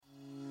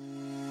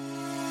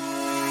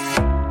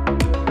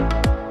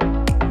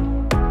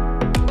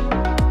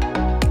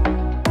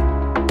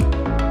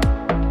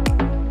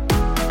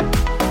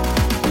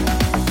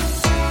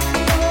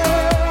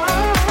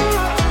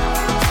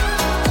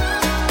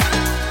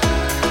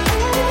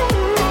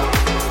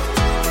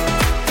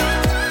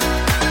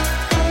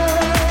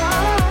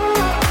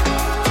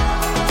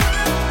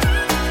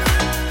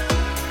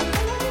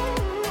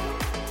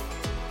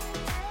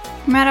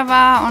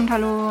Merhaba und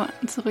hallo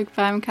zurück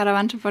beim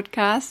verwandelte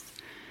Podcast.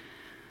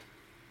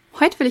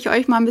 Heute will ich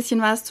euch mal ein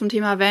bisschen was zum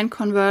Thema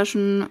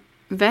Van-Conversion,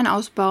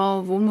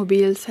 Van-Ausbau,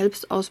 Wohnmobil,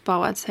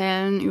 Selbstausbau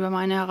erzählen, über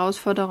meine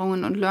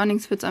Herausforderungen und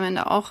Learnings wird es am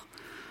Ende auch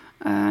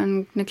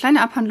eine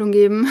kleine Abhandlung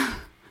geben.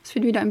 Es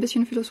wird wieder ein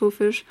bisschen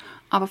philosophisch,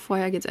 aber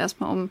vorher geht es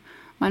erstmal um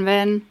mein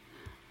Van,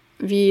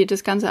 wie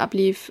das Ganze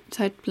ablief,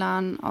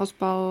 Zeitplan,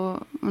 Ausbau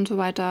und so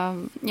weiter.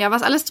 Ja,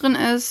 was alles drin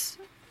ist,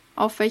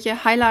 auf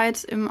welche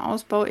Highlights im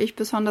Ausbau ich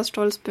besonders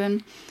stolz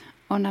bin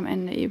und am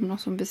Ende eben noch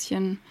so ein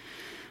bisschen,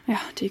 ja,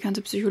 die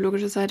ganze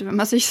psychologische Seite, wenn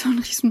man sich so ein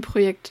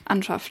Riesenprojekt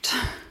anschafft.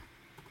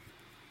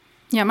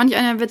 Ja, manch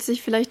einer wird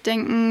sich vielleicht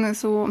denken,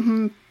 so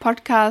ein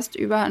Podcast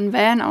über einen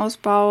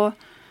Van-Ausbau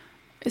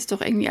ist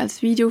doch irgendwie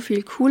als Video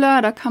viel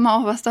cooler, da kann man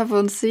auch was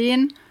davon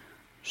sehen.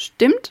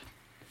 Stimmt.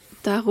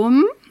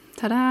 Darum,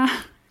 tada,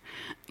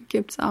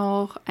 gibt es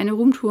auch eine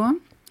Roomtour.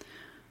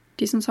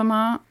 Diesen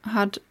Sommer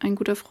hat ein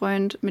guter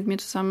Freund mit mir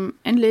zusammen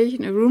endlich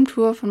eine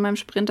Roomtour von meinem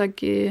Sprinter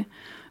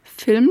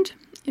gefilmt.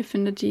 Ihr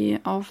findet die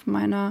auf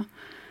meiner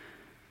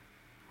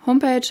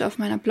Homepage, auf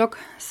meiner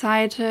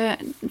Blogseite.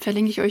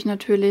 Verlinke ich euch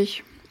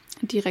natürlich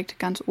direkt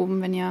ganz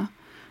oben, wenn ihr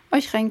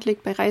euch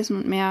reinklickt bei Reisen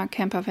und mehr,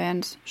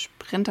 Campervans,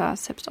 Sprinter,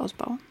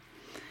 Selbstausbau.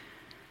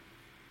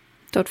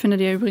 Dort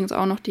findet ihr übrigens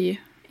auch noch die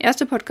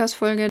erste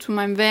Podcast-Folge zu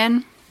meinem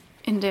Van,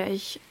 in der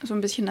ich so ein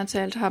bisschen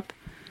erzählt habe,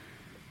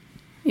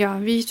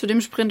 ja, wie ich zu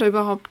dem Sprinter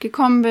überhaupt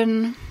gekommen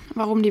bin,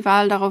 warum die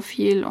Wahl darauf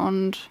fiel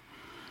und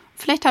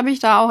vielleicht habe ich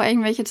da auch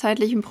irgendwelche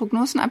zeitlichen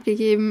Prognosen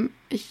abgegeben.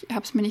 Ich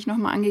habe es mir nicht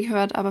nochmal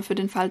angehört, aber für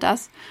den Fall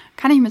das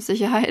kann ich mit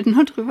Sicherheit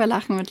nur drüber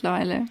lachen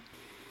mittlerweile.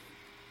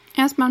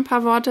 Erstmal ein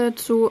paar Worte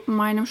zu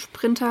meinem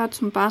Sprinter,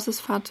 zum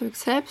Basisfahrzeug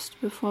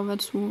selbst, bevor wir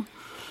zu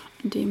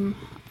dem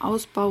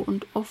Ausbau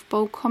und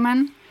Aufbau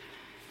kommen.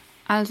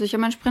 Also ich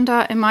habe meinen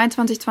Sprinter im Mai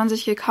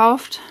 2020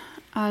 gekauft,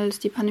 als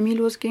die Pandemie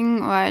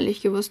losging, weil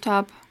ich gewusst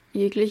habe,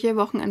 jegliche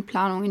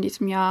Wochenendplanung in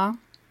diesem Jahr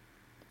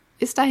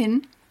ist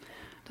dahin.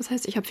 Das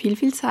heißt, ich habe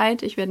viel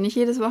Zeit. Ich werde nicht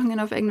jedes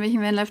Wochenende auf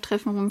irgendwelchen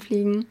Vanlife-Treffen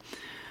rumfliegen.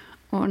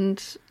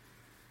 Und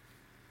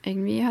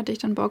irgendwie hatte ich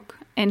dann Bock,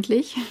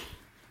 endlich,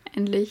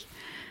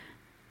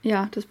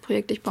 ja, das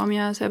Projekt, ich baue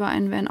mir selber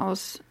einen Van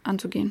aus,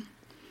 anzugehen.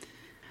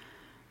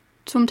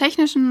 Zum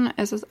Technischen,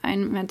 es ist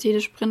ein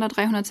Mercedes Sprinter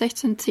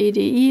 316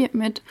 CDI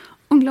mit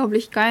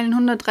unglaublich geilen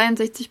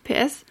 163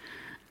 PS.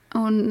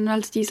 Und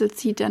als Diesel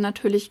zieht er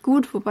natürlich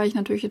gut, wobei ich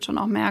natürlich jetzt schon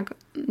auch merke,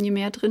 je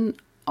mehr drin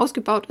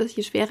ausgebaut ist,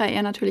 je schwerer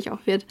er natürlich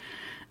auch wird,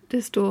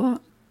 desto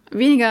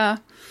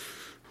weniger,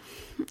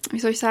 wie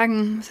soll ich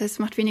sagen, das heißt, es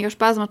macht weniger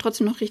Spaß, aber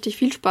trotzdem noch richtig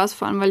viel Spaß,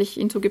 vor allem, weil ich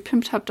ihn so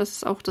gepimpt habe,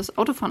 dass auch das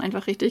Autofahren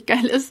einfach richtig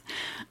geil ist.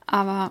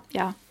 Aber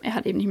ja, er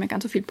hat eben nicht mehr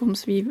ganz so viel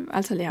Bums, wie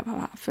als er leer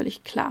war,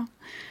 völlig klar.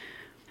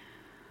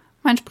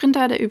 Mein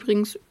Sprinter, der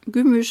übrigens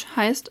Gümüş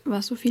heißt,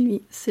 was so viel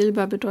wie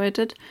Silber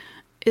bedeutet,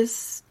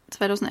 ist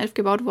 2011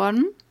 gebaut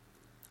worden.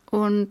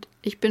 Und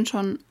ich bin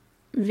schon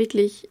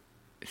wirklich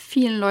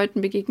vielen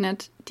Leuten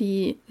begegnet,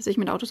 die sich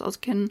mit Autos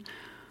auskennen.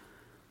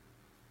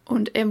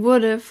 Und er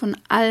wurde von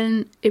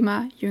allen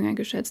immer jünger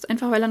geschätzt.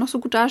 Einfach weil er noch so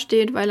gut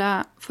dasteht, weil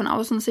er von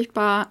außen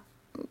sichtbar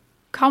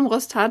kaum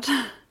Rost hat.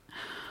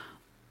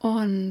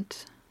 Und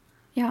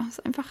ja,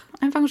 ist einfach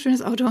ein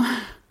schönes Auto.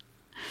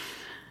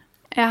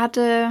 Er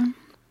hatte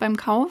beim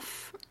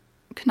Kauf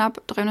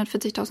knapp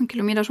 340.000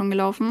 Kilometer schon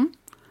gelaufen.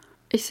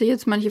 Ich sehe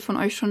jetzt manche von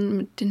euch schon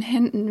mit den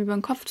Händen über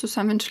den Kopf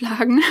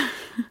zusammenschlagen.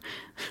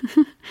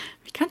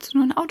 Wie kannst du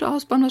nur ein Auto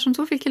ausbauen, was schon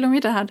so viel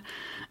Kilometer hat?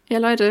 Ja,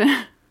 Leute,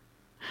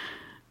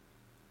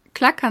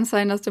 klar kann es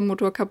sein, dass der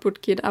Motor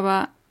kaputt geht,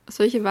 aber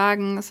solche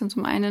Wagen sind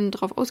zum einen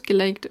darauf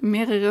ausgelegt,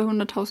 mehrere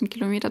 100.000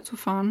 Kilometer zu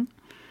fahren.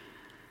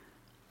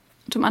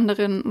 Zum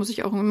anderen muss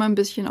ich auch immer ein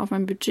bisschen auf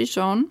mein Budget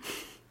schauen.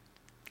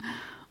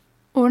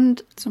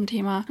 Und zum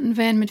Thema ein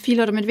Van mit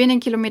viel oder mit wenigen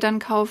Kilometern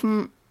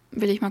kaufen,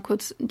 will ich mal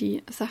kurz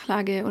die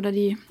Sachlage oder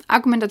die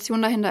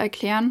Argumentation dahinter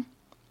erklären,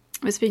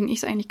 weswegen ich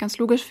es eigentlich ganz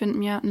logisch finde,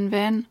 mir einen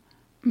Van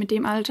mit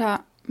dem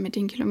Alter, mit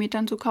den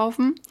Kilometern zu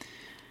kaufen.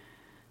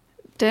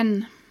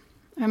 Denn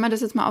wenn man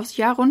das jetzt mal aufs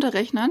Jahr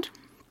runterrechnet,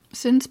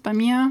 sind es bei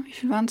mir, wie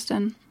viel waren es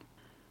denn?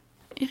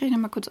 Ich rechne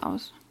mal kurz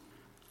aus.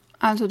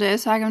 Also der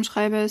ist sage und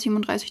schreibe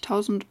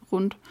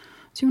rund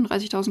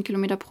 37.000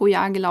 Kilometer pro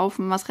Jahr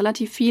gelaufen, was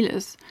relativ viel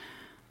ist.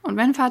 Und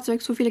wenn ein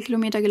Fahrzeug so viele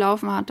Kilometer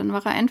gelaufen hat, dann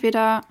war er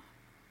entweder,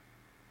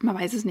 man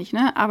weiß es nicht,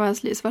 ne? Aber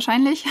es ist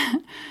wahrscheinlich,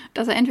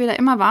 dass er entweder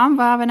immer warm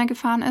war, wenn er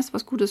gefahren ist,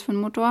 was gut ist für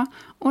einen Motor,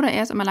 oder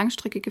er ist immer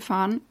Langstrecke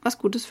gefahren, was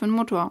gut ist für einen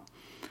Motor.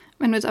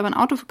 Wenn du jetzt aber ein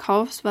Auto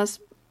verkaufst,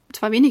 was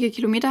zwar wenige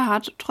Kilometer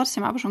hat,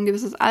 trotzdem aber schon ein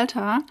gewisses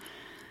Alter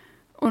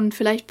und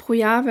vielleicht pro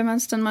Jahr, wenn man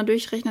es dann mal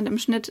durchrechnet, im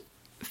Schnitt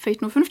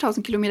vielleicht nur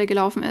 5.000 Kilometer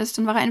gelaufen ist,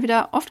 dann war er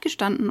entweder oft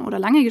gestanden oder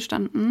lange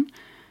gestanden,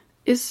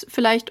 ist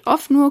vielleicht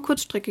oft nur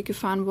Kurzstrecke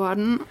gefahren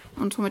worden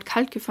und somit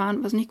kalt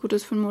gefahren, was nicht gut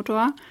ist für einen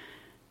Motor.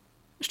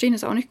 Stehen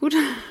ist auch nicht gut.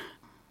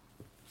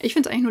 Ich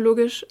finde es eigentlich nur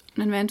logisch,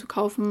 einen Van zu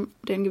kaufen,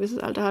 der ein gewisses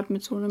Alter hat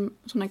mit so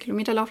einer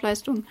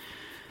Kilometerlaufleistung.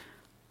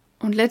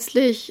 Und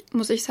letztlich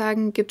muss ich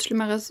sagen, gibt es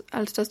Schlimmeres,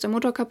 als dass der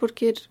Motor kaputt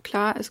geht.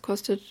 Klar, es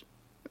kostet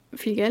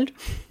viel Geld.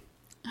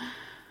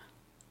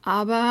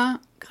 Aber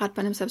gerade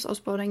bei einem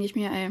Selbstausbau denke ich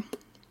mir, ey,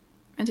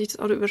 wenn sich das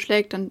Auto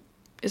überschlägt, dann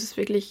ist es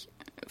wirklich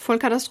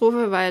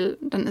Vollkatastrophe, weil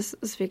dann ist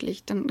es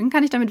wirklich, dann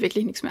kann ich damit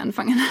wirklich nichts mehr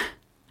anfangen.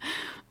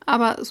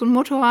 Aber so ein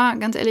Motor,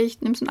 ganz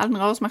ehrlich, nimmst einen alten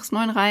raus, machst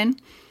einen neuen rein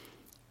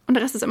und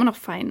der Rest ist immer noch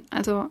fein.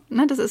 Also,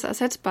 ne, das ist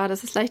ersetzbar,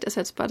 das ist leicht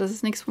ersetzbar, das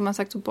ist nichts, wo man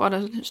sagt, so, boah,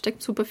 da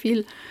steckt super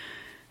viel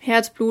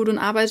Herzblut und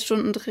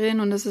Arbeitsstunden drin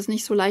und das ist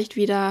nicht so leicht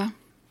wieder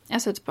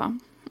ersetzbar.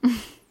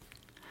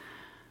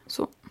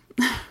 So,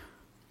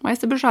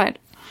 weißt du Bescheid.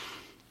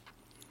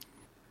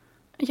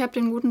 Ich habe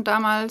den Guten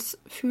damals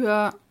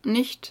für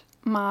nicht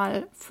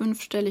mal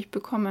 5-stellig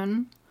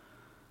bekommen.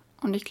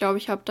 Und ich glaube,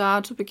 ich habe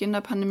da zu Beginn der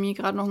Pandemie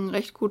gerade noch einen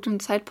recht guten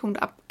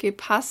Zeitpunkt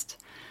abgepasst.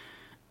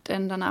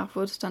 Denn danach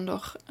wurde es dann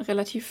doch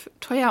relativ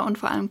teuer und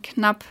vor allem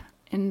knapp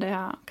in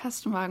der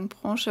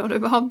Kastenwagenbranche oder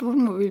überhaupt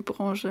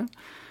Wohnmobilbranche.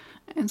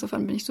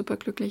 Insofern bin ich super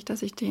glücklich,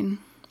 dass ich den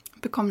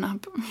bekommen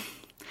habe.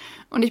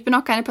 Und ich bin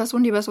auch keine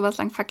Person, die bei sowas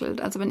lang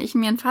fackelt. Also wenn ich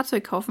mir ein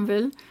Fahrzeug kaufen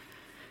will,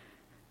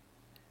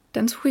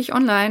 dann suche ich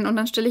online und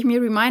dann stelle ich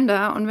mir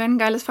Reminder und wenn ein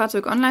geiles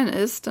Fahrzeug online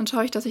ist, dann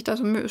schaue ich, dass ich da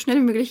so schnell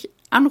wie möglich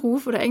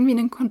anrufe oder irgendwie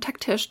einen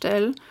Kontakt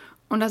herstelle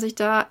und dass ich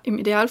da im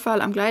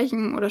Idealfall am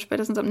gleichen oder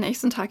spätestens am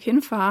nächsten Tag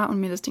hinfahre und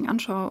mir das Ding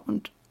anschaue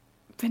und,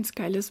 wenn es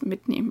geil ist,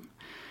 mitnehme.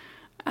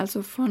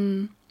 Also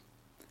von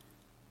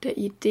der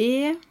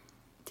Idee,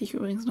 die ich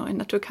übrigens noch in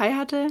der Türkei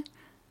hatte,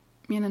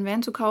 mir einen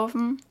Van zu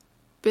kaufen,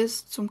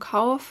 bis zum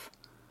Kauf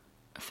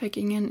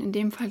vergingen in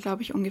dem Fall,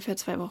 glaube ich, ungefähr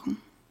 2 Wochen.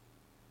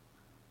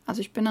 Also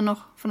ich bin dann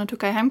noch von der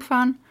Türkei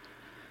heimgefahren,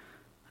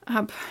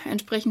 habe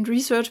entsprechend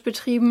Research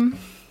betrieben,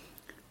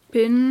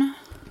 bin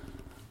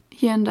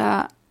hier in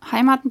der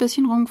Heimat ein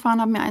bisschen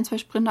rumgefahren, habe mir 1, 2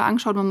 Sprinter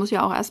angeschaut. Man muss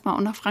ja auch erstmal,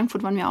 und nach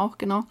Frankfurt waren wir auch,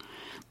 genau,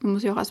 man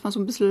muss ja auch erstmal so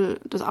ein bisschen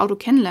das Auto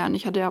kennenlernen.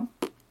 Ich hatte ja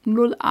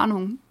 0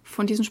 Ahnung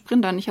von diesen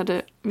Sprintern. Ich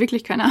hatte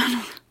wirklich keine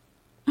Ahnung.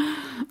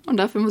 Und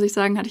dafür muss ich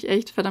sagen, hatte ich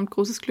echt verdammt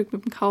großes Glück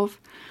mit dem Kauf,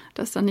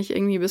 dass da nicht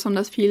irgendwie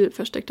besonders viel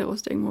versteckter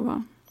Rost irgendwo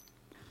war.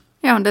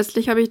 Ja, und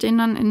letztlich habe ich den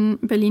dann in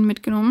Berlin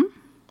mitgenommen.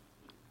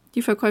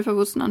 Die Verkäufer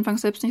wussten anfangs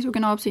selbst nicht so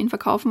genau, ob sie ihn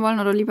verkaufen wollen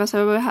oder lieber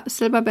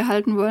selber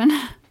behalten wollen.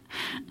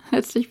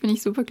 Letztlich bin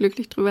ich super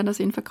glücklich drüber, dass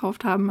sie ihn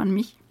verkauft haben an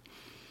mich.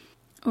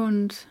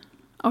 Und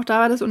auch da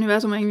war das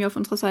Universum irgendwie auf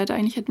unserer Seite.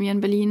 Eigentlich hätten wir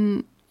in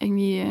Berlin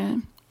irgendwie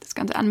das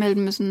Ganze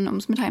anmelden müssen, um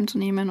es mit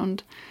heimzunehmen.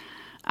 Und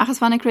es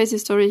war eine crazy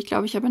Story. Ich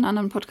glaube, ich habe in einer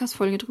anderen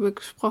Podcast-Folge drüber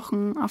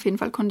gesprochen. Auf jeden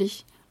Fall konnte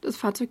ich das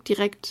Fahrzeug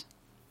direkt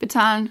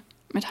bezahlen,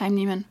 mit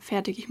heimnehmen,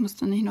 fertig. Ich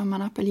musste nicht nochmal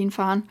nach Berlin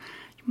fahren.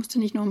 Ich musste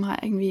nicht nochmal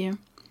irgendwie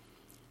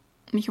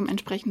mich um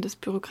entsprechendes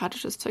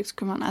bürokratisches Zeugs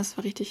kümmern. Also es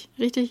war richtig,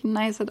 richtig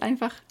nice. Hat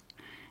einfach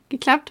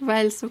geklappt,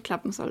 weil es so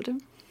klappen sollte.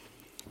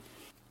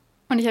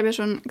 Und ich habe ja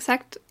schon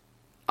gesagt,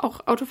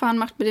 auch Autofahren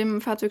macht mit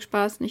dem Fahrzeug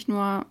Spaß, nicht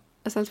nur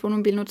es als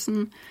Wohnmobil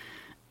nutzen.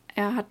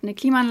 Er hat eine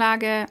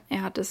Klimaanlage,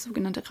 er hat das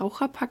sogenannte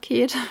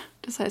Raucherpaket.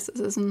 Das heißt, es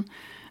ist ein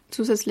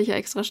zusätzlicher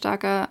extra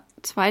starker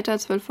zweiter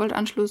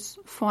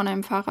 12-Volt-Anschluss vorne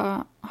im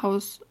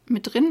Fahrerhaus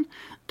mit drin,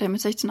 der mit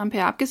 16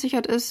 Ampere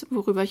abgesichert ist,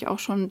 worüber ich auch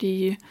schon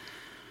die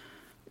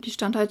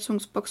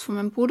Standheizungsbox von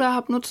meinem Bruder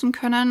habe nutzen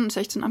können.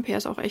 16 Ampere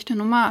ist auch echt eine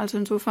Nummer, also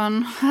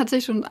insofern hat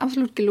sich schon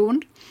absolut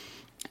gelohnt.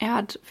 Er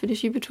hat für die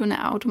Schiebetür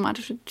eine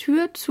automatische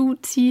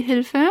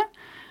Türzuziehhilfe.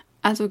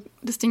 Also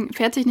das Ding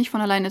fährt sich nicht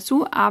von alleine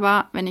zu,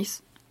 aber wenn ich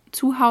es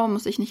zuhaue,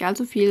 muss ich nicht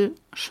allzu viel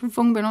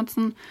Schwung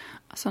benutzen,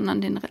 sondern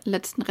den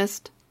letzten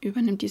Rest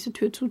übernimmt diese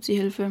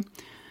Türzuziehhilfe.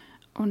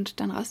 Und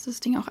dann rastet das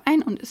Ding auch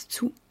ein und ist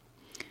zu.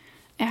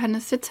 Er hat eine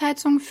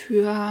Sitzheizung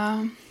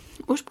für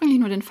ursprünglich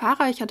nur den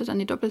Fahrer. Ich hatte dann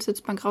die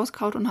Doppelsitzbank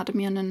rausgehaut und hatte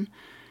mir einen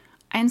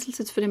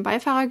Einzelsitz für den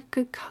Beifahrer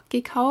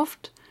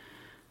gekauft.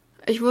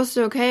 Ich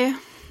wusste, okay,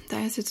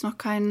 da ist jetzt noch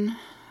kein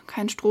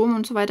Strom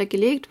und so weiter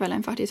gelegt, weil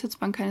einfach die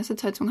Sitzbank keine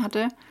Sitzheizung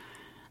hatte.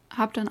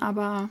 Habe dann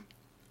aber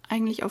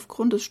eigentlich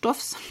aufgrund des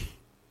Stoffs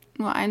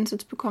nur einen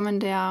Sitz bekommen,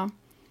 der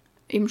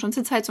eben schon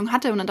Sitzheizung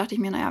hatte. Und dann dachte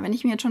ich mir, naja, wenn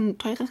ich mir jetzt schon einen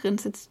teureren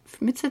Sitz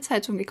mit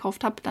Sitzheizung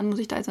gekauft habe, dann muss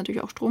ich da jetzt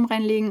natürlich auch Strom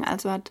reinlegen.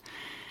 Also hat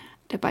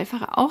der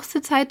Beifahrer auch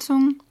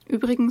Sitzheizung.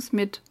 Übrigens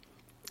mit,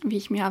 wie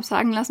ich mir habe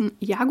sagen lassen,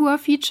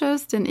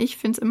 Jaguar-Features, denn ich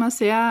finde es immer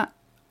sehr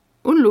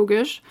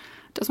unlogisch,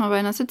 dass man bei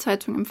einer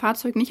Sitzheizung im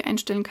Fahrzeug nicht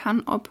einstellen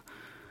kann, ob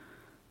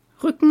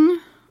Rücken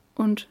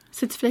und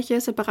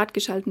Sitzfläche separat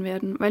geschalten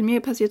werden. Weil mir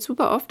passiert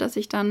super oft, dass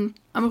ich dann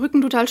am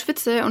Rücken total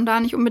schwitze und da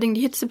nicht unbedingt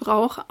die Hitze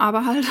brauche,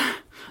 aber halt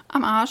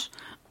am Arsch.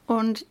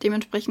 Und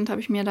dementsprechend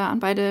habe ich mir da an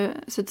beide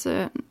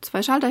Sitze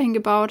 2 Schalter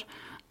hingebaut,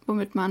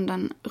 womit man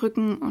dann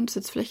Rücken und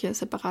Sitzfläche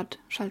separat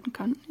schalten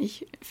kann.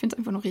 Ich finde es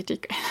einfach nur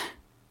richtig geil.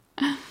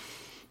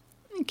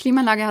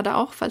 Klimaanlage hat er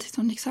auch, falls ich es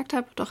noch nicht gesagt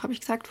habe. Doch, habe ich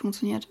gesagt,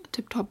 funktioniert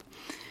tipptopp.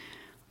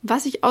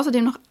 Was ich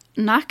außerdem noch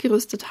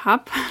nachgerüstet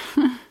habe,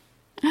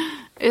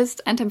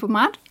 ist ein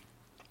Tempomat.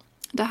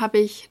 Da habe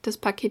ich das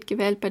Paket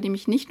gewählt, bei dem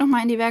ich nicht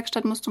nochmal in die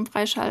Werkstatt muss zum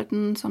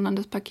Freischalten, sondern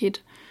das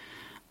Paket,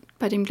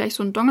 bei dem gleich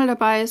so ein Dongle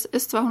dabei ist.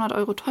 Ist 200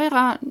 €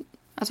 teurer.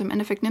 Also im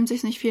Endeffekt nimmt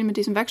sich nicht viel mit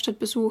diesem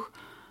Werkstattbesuch,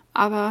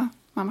 aber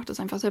man macht das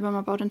einfach selber.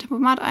 Man baut den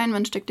Tempomat ein,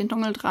 man steckt den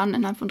Dongle dran,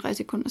 innerhalb von 3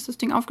 Sekunden ist das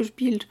Ding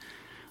aufgespielt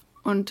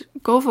und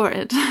go for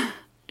it.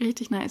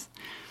 Richtig nice.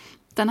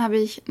 Dann habe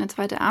ich eine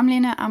zweite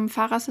Armlehne am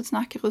Fahrersitz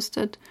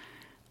nachgerüstet.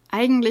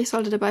 Eigentlich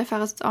sollte der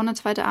Beifahrersitz auch eine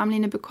zweite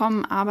Armlehne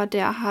bekommen, aber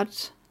der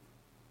hat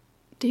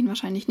den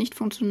wahrscheinlich nicht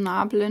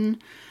funktionablen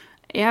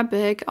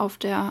Airbag auf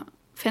der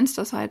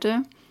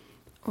Fensterseite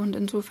und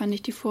insofern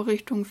nicht die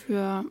Vorrichtung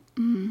für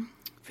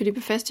die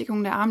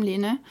Befestigung der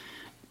Armlehne,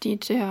 die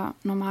der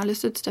normale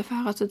Sitz, der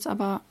Fahrersitz,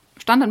 aber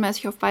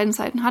standardmäßig auf beiden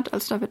Seiten hat.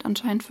 Also da wird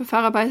anscheinend für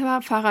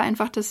Fahrer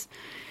einfach das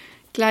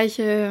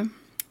gleiche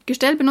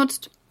Gestell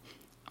benutzt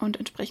und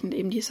entsprechend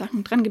eben die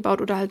Sachen dran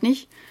gebaut oder halt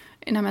nicht.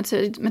 In der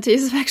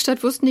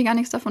Mercedes-Werkstatt wussten die gar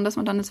nichts davon, dass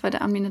man dann eine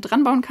zweite Armlehne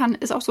dran bauen kann.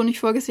 Ist auch so nicht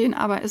vorgesehen,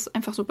 aber ist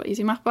einfach super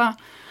easy machbar.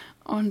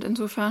 Und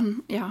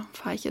insofern, ja,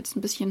 fahre ich jetzt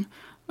ein bisschen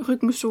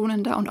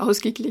rückenschonender und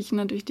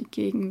ausgeglichener durch die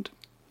Gegend.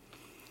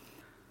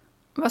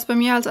 Was bei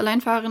mir als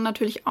Alleinfahrerin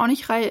natürlich auch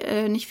nicht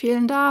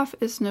fehlen darf,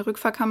 ist eine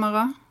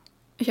Rückfahrkamera.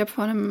 Ich habe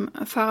vor einem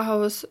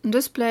Fahrerhaus ein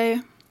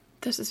Display.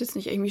 Das ist jetzt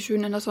nicht irgendwie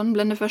schön in der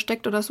Sonnenblende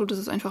versteckt oder so. Das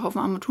ist einfach auf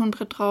dem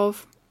Armaturenbrett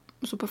drauf.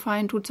 Super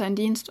fein, tut seinen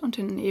Dienst. Und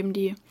hinten eben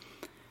die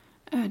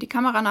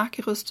Kamera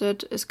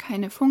nachgerüstet. Ist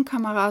keine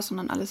Funkkamera,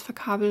 sondern alles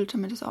verkabelt,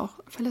 damit es auch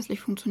verlässlich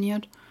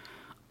funktioniert.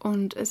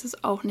 Und es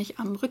ist auch nicht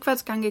am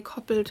Rückwärtsgang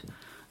gekoppelt,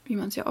 wie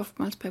man es ja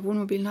oftmals bei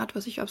Wohnmobilen hat,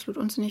 was ich absolut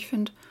unsinnig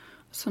finde,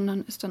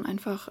 sondern ist dann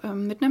einfach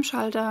mit einem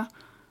Schalter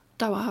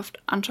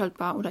dauerhaft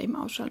anschaltbar oder eben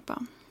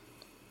ausschaltbar.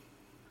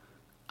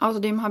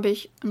 Außerdem habe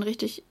ich ein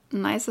richtig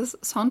nices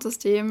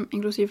Soundsystem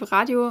inklusive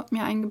Radio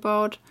mir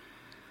eingebaut.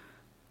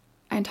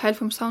 Ein Teil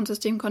vom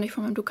Soundsystem konnte ich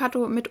von meinem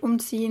Ducato mit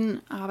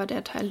umziehen, aber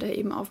der Teil, der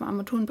eben auf dem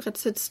Armaturenbrett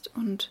sitzt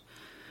und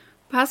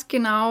passt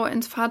genau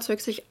ins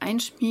Fahrzeug sich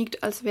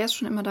einschmiegt, als wäre es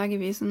schon immer da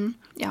gewesen.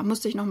 Ja,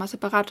 musste ich nochmal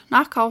separat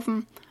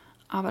nachkaufen,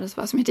 aber das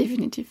war es mir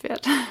definitiv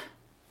wert.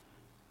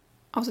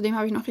 Außerdem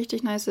habe ich noch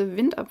richtig nice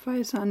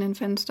Windabweise an den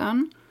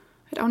Fenstern.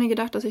 Hätte auch nie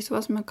gedacht, dass ich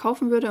sowas mal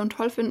kaufen würde und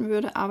toll finden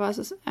würde, aber es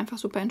ist einfach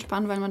super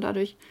entspannt, weil man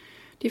dadurch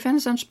die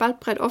Fenster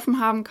spaltbreit offen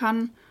haben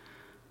kann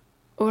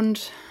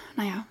und,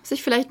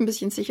 sich vielleicht ein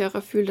bisschen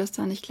sicherer fühlt, dass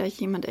da nicht gleich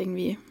jemand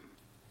irgendwie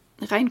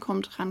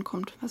rankommt,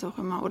 was auch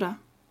immer, oder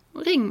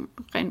Regen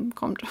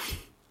reinkommt.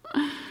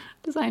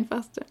 Das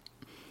Einfachste.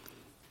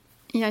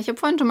 Ja, ich habe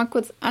vorhin schon mal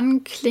kurz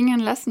anklingen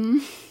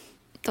lassen,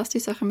 dass die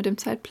Sache mit dem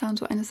Zeitplan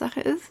so eine Sache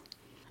ist.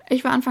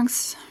 Ich war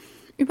anfangs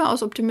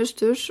überaus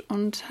optimistisch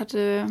und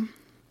hatte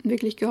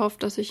wirklich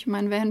gehofft, dass ich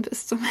mein Van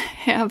bis zum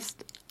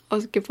Herbst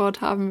ausgebaut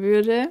haben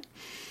würde.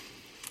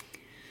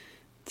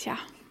 Tja,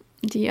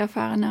 die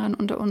Erfahreneren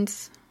unter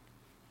uns,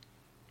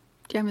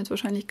 die haben jetzt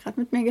wahrscheinlich gerade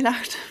mit mir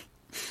gelacht.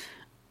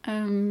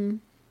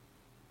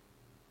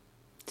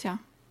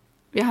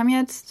 Wir haben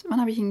jetzt, wann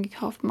habe ich ihn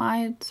gekauft?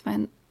 Mai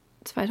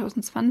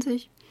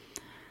 2020.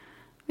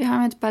 Wir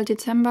haben jetzt bald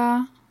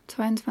Dezember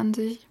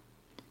 22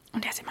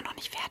 und der ist immer noch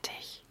nicht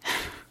fertig.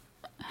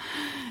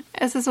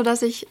 Es ist so,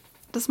 dass ich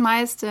das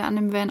meiste an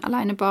dem Van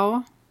alleine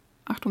baue.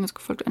 Achtung, es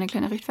folgt eine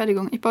kleine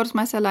Rechtfertigung. Ich baue das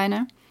meiste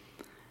alleine.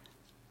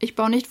 Ich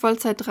baue nicht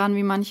Vollzeit dran,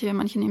 wie manche.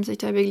 Manche nehmen sich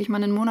da wirklich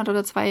mal einen Monat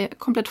oder 2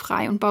 komplett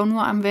frei und bauen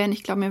nur am Van.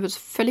 Ich glaube, mir würde es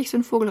völlig so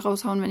einen Vogel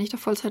raushauen, wenn ich da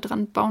Vollzeit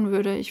dran bauen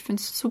würde. Ich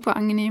finde es super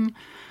angenehm,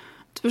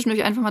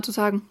 zwischendurch einfach mal zu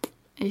sagen,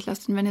 ich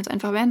lasse den Van jetzt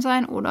einfach Van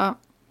sein oder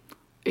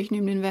ich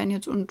nehme den Van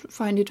jetzt und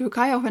fahre in die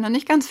Türkei, auch wenn er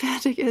nicht ganz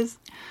fertig ist.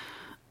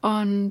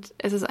 Und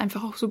es ist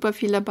einfach auch super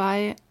viel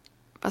dabei,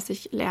 was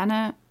ich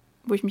lerne,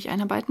 wo ich mich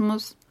einarbeiten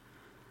muss.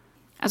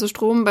 Also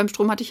beim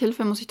Strom hatte ich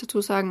Hilfe, muss ich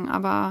dazu sagen,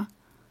 aber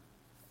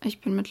ich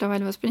bin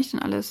mittlerweile, was bin ich denn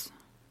alles?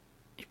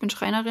 Ich bin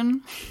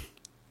Schreinerin.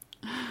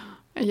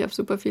 Ich habe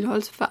super viel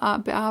Holz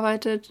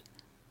bearbeitet.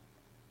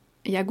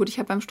 Ja gut, ich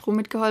habe beim Strom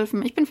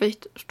mitgeholfen. Ich bin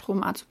vielleicht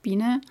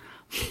Strom-Azubine.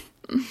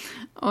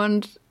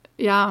 Und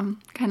ja,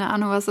 keine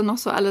Ahnung, was da noch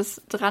so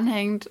alles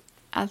dranhängt.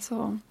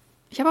 Also,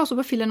 ich habe auch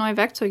super viele neue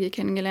Werkzeuge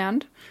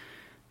kennengelernt.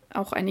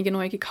 Auch einige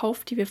neue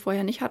gekauft, die wir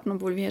vorher nicht hatten,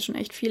 obwohl wir ja schon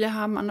echt viele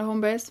haben an der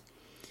Homebase.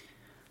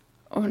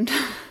 Und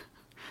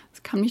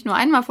es kam nicht nur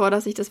einmal vor,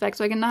 dass ich das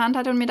Werkzeug in der Hand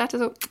hatte und mir dachte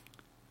so,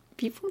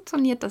 wie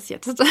funktioniert das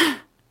jetzt?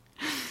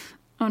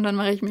 Und dann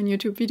mache ich mir ein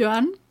YouTube-Video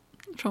an,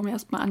 schaue mir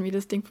erstmal an, wie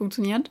das Ding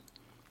funktioniert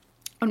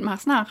und mache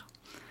es nach.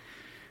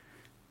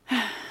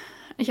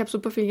 Ich habe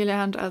super viel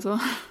gelernt, also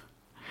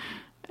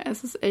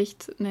es ist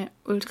echt eine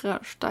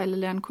ultra steile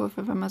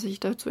Lernkurve, wenn man sich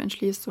dazu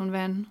entschließt, so ein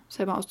Van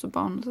selber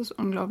auszubauen. Das ist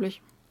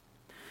unglaublich.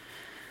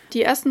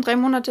 Die ersten 3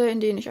 Monate,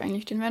 in denen ich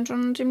eigentlich den Van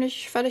schon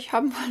ziemlich fertig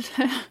haben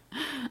wollte,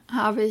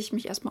 habe ich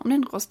mich erstmal um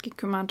den Rost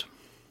gekümmert.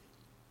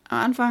 Am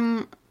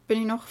Anfang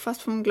bin ich noch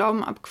fast vom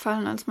Glauben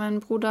abgefallen, als mein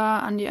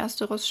Bruder an die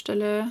erste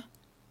Roststelle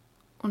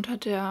unter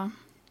der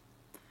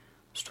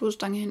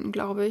Stoßstange hinten,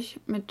 glaube ich,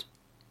 mit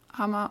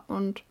Hammer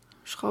und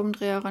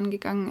Schraubendreher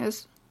rangegangen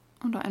ist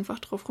und da einfach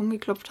drauf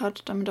rumgeklopft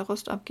hat, damit der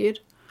Rost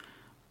abgeht.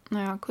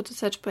 Naja, kurze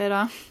Zeit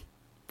später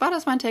war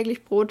das mein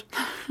täglich Brot.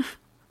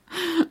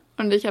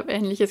 Und ich habe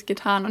Ähnliches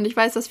getan. Und ich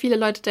weiß, dass viele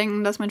Leute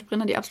denken, dass mein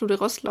Sprinter die absolute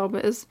Rostlaube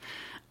ist.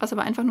 Was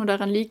aber einfach nur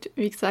daran liegt,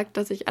 wie gesagt,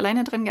 dass ich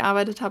alleine dran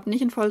gearbeitet habe,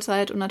 nicht in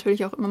Vollzeit und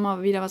natürlich auch immer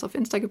mal wieder was auf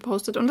Insta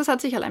gepostet. Und das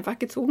hat sich halt einfach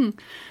gezogen.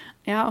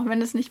 Ja, auch wenn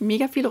es nicht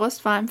mega viel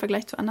Rost war im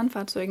Vergleich zu anderen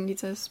Fahrzeugen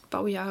dieses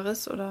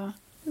Baujahres oder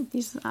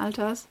dieses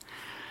Alters.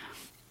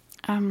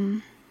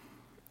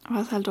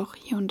 war es halt doch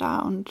hier und da.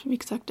 Und wie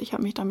gesagt, ich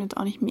habe mich damit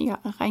auch nicht mega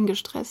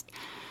reingestresst.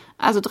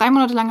 Also 3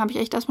 Monate lang habe ich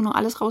echt erstmal nur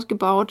alles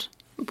rausgebaut.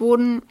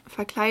 Boden,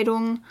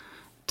 Verkleidung,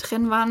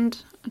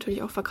 Trennwand,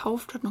 natürlich auch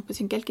verkauft, hat noch ein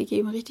bisschen Geld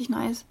gegeben, richtig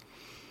nice.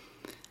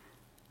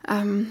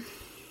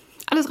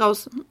 Alles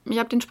raus. Ich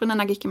habe den Sprinter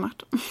nackig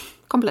gemacht.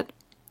 Komplett.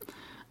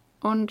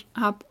 Und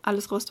habe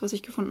alles Rost, was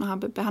ich gefunden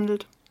habe,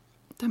 behandelt,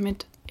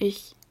 damit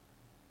ich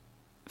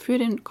für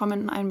den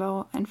kommenden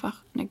Einbau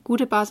einfach eine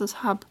gute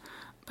Basis habe,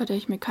 bei der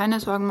ich mir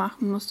keine Sorgen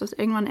machen muss, dass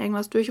irgendwann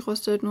irgendwas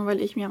durchrostet, nur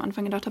weil ich mir am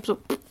Anfang gedacht habe, so,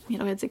 mir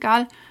doch jetzt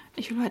egal,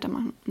 ich will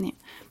weitermachen. Nee,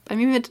 bei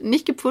mir wird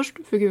nicht gepusht,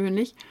 für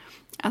gewöhnlich.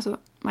 Also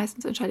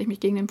meistens entscheide ich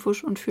mich gegen den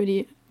Push und für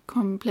die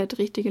komplett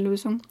richtige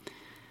Lösung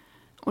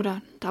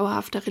oder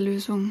dauerhaftere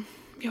Lösung,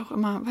 wie auch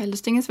immer. Weil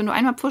das Ding ist, wenn du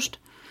einmal pusht,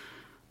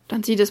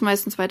 dann zieht es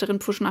meistens weiteren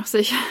Push nach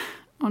sich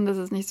und das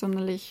ist nicht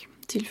sonderlich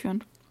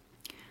zielführend.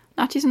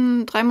 Nach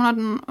diesen 3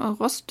 Monaten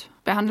Rost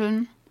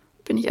behandeln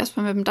bin ich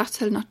erstmal mit dem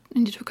Dachzelt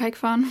in die Türkei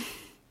gefahren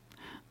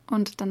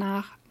und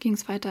danach ging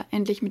es weiter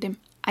endlich mit dem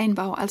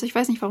Einbau. Also ich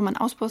weiß nicht, warum man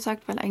Ausbau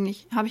sagt, weil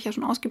eigentlich habe ich ja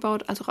schon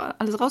ausgebaut, also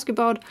alles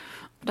rausgebaut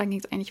und dann ging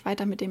es eigentlich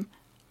weiter mit dem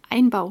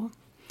Einbau.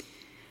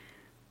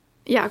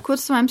 Ja,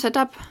 kurz zu meinem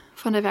Setup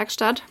von der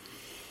Werkstatt.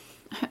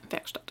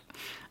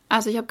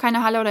 Also ich habe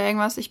keine Halle oder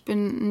irgendwas, ich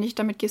bin nicht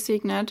damit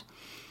gesegnet.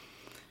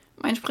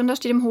 Mein Sprinter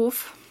steht im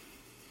Hof,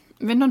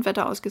 Wind und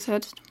Wetter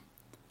ausgesetzt.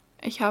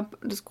 Ich habe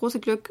das große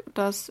Glück,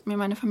 dass mir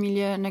meine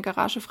Familie eine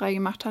Garage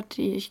freigemacht hat,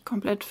 die ich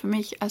komplett für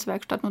mich als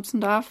Werkstatt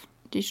nutzen darf.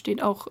 Die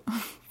steht auch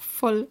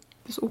voll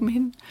bis oben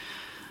hin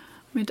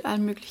mit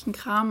allem möglichen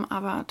Kram,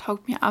 aber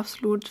taugt mir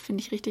absolut,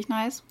 finde ich richtig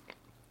nice.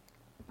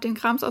 Den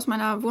Krams aus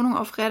meiner Wohnung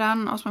auf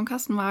Rädern, aus meinem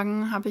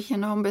Kastenwagen, habe ich hier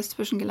in der Homebase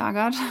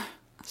zwischengelagert.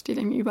 Es steht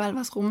irgendwie überall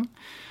was rum.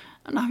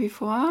 Nach wie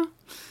vor.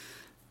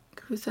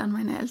 Grüße an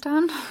meine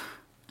Eltern.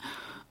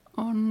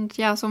 Und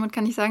ja, somit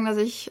kann ich sagen, dass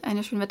ich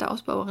eine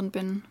Schönwetterausbauerin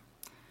bin.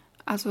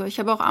 Also ich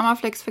habe auch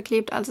Armaflex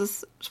verklebt, als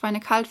es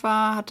schweinekalt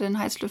war, hatte einen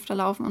Heißlüfter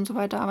laufen und so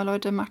weiter. Aber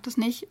Leute, macht das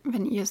nicht,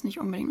 wenn ihr es nicht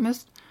unbedingt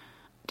müsst.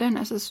 Denn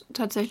es ist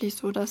tatsächlich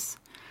so, dass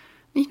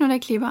nicht nur der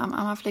Kleber am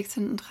Armaflex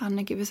hinten dran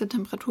eine gewisse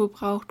Temperatur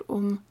braucht,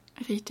 um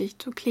richtig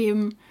zu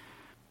kleben.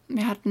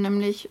 Wir hatten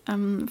nämlich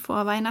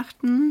vor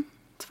Weihnachten,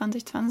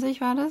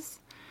 2020 war das,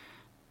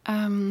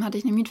 hatte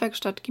ich eine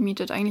Mietwerkstatt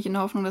gemietet, eigentlich in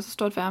der Hoffnung, dass es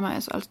dort wärmer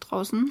ist als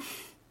draußen.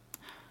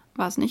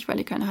 War es nicht, weil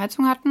die keine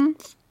Heizung hatten.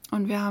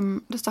 Und wir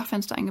haben das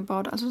Dachfenster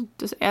eingebaut, also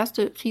das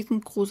erste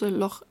riesengroße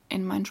Loch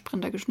in meinen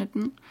Sprinter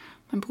geschnitten,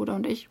 mein Bruder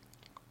und ich.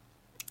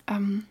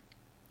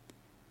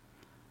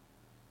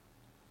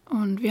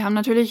 Und wir haben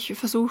natürlich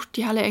versucht,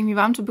 die Halle irgendwie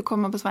warm zu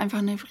bekommen, aber es war einfach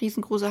eine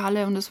riesengroße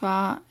Halle und es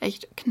war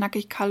echt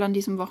knackig kalt an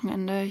diesem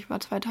Wochenende. Ich war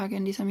 2 Tage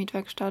in dieser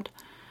Mietwerkstatt.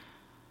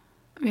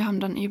 Wir haben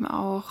dann eben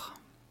auch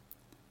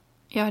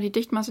die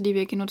Dichtmasse, die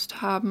wir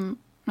genutzt haben,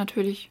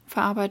 natürlich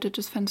verarbeitet,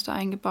 das Fenster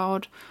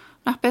eingebaut.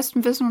 Nach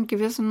bestem Wissen und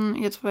Gewissen,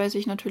 jetzt weiß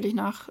ich natürlich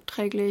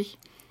nachträglich,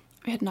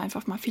 wir hätten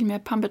einfach mal viel mehr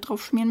Pampe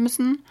drauf schmieren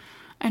müssen,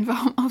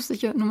 einfach um auf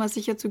Nummer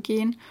sicher zu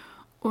gehen.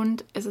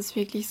 Und es ist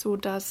wirklich so,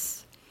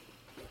 dass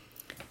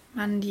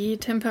man die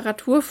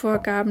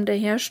Temperaturvorgaben der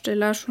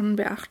Hersteller schon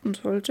beachten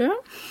sollte.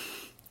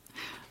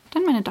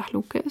 Denn meine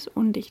Dachluke ist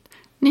undicht.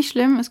 Nicht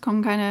schlimm, es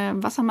kommen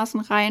keine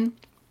Wassermassen rein.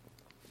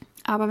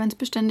 Aber wenn es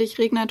beständig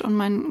regnet und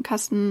mein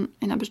Kasten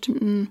in einer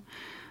bestimmten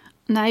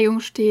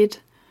Neigung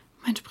steht,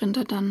 mein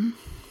Sprinter, dann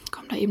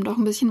kommt da eben doch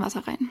ein bisschen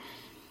Wasser rein.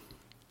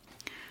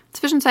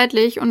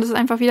 Zwischenzeitlich, und das ist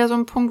einfach wieder so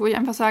ein Punkt, wo ich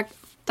einfach sage,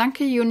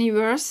 danke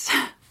Universe,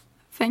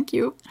 thank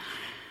you.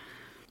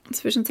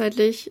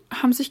 Zwischenzeitlich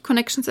haben sich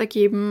Connections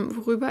ergeben,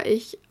 worüber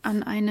ich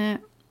an eine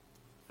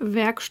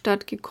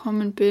Werkstatt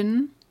gekommen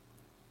bin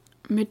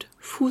mit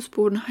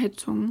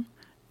Fußbodenheizung,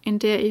 in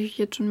der ich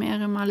jetzt schon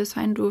mehrere Male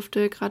sein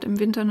durfte, gerade im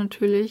Winter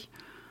natürlich,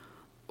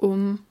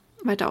 um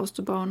weiter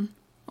auszubauen.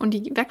 Und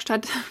die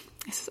Werkstatt,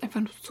 es ist einfach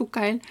nur so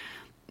geil,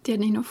 die hat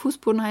nicht nur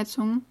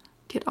Fußbodenheizung,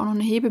 die hat auch noch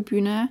eine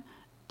Hebebühne,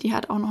 die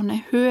hat auch noch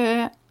eine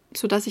Höhe,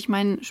 sodass ich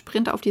meinen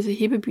Sprinter auf diese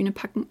Hebebühne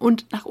packen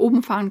und nach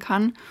oben fahren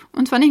kann.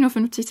 Und zwar nicht nur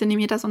 50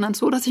 cm, sondern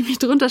so, dass ich mich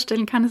drunter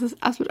stellen kann. Das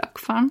ist absolut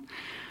abgefahren.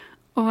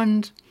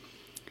 Und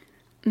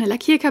eine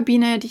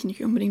Lackierkabine, die ich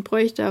nicht unbedingt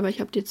bräuchte, aber ich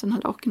habe die jetzt dann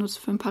halt auch genutzt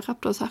für ein paar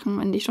Raptor-Sachen,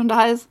 wenn die schon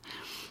da ist.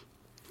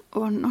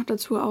 Und noch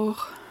dazu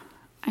auch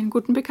einen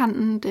guten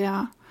Bekannten,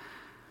 der,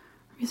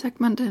 wie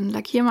sagt man denn,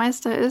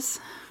 Lackiermeister ist.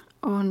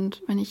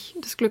 Und wenn ich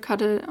das Glück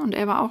hatte und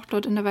er war auch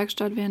dort in der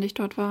Werkstatt, während ich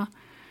dort war,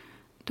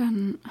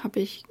 dann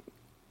habe ich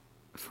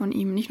von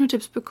ihm nicht nur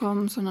Tipps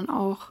bekommen, sondern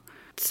auch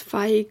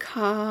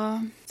 2K,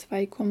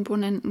 2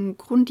 Komponenten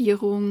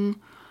Grundierung,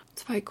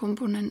 2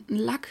 Komponenten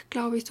Lack,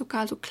 glaube ich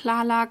sogar, also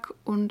Klarlack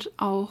und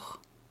auch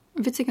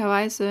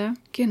witzigerweise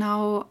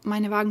genau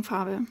meine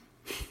Wagenfarbe.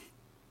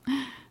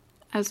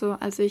 Also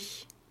als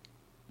ich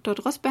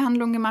dort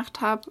Rostbehandlung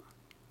gemacht habe,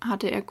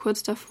 hatte er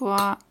kurz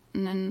davor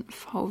einen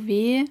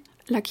VW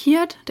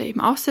lackiert, der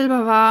eben auch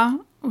Silber war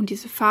und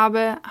diese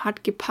Farbe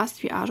hat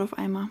gepasst wie Arsch auf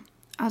Eimer.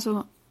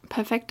 Also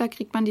perfekter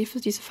kriegt man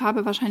diese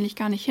Farbe wahrscheinlich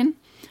gar nicht hin.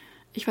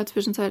 Ich war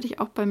zwischenzeitlich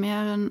auch bei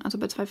mehreren, also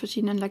bei 2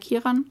 verschiedenen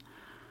Lackierern.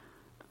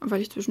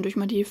 weil ich zwischendurch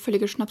mal die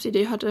völlige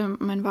Schnapsidee hatte,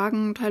 meinen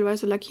Wagen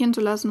teilweise lackieren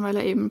zu lassen, weil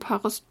er eben ein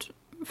paar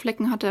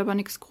Rostflecken hatte, aber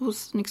nichts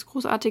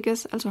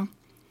Großartiges. Also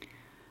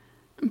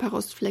ein paar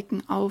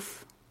Rostflecken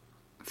auf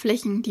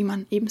Flächen, die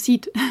man eben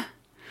sieht.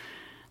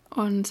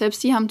 Und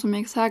selbst die haben zu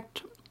mir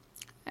gesagt,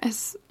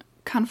 es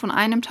kann von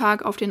einem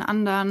Tag auf den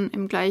anderen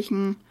im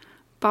gleichen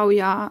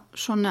Baujahr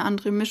schon eine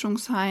andere Mischung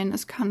sein.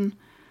 Es kann,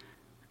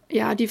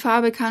 ja, die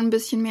Farbe kann ein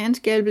bisschen mehr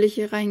ins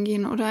Gelbliche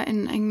reingehen oder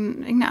in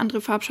irgendeine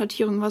andere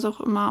Farbschattierung, was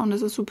auch immer. Und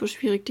es ist super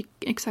schwierig, die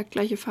exakt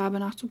gleiche Farbe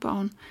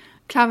nachzubauen.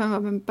 Klar, wenn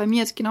man bei mir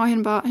jetzt genau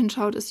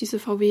hinschaut, ist diese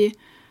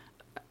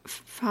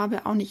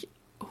VW-Farbe auch nicht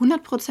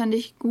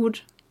 100%ig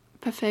gut,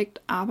 perfekt,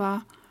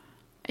 aber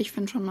ich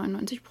finde schon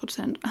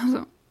 99%.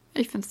 Also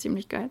ich finde es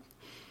ziemlich geil.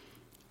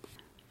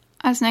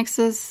 Als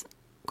nächstes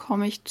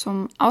komme ich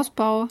zum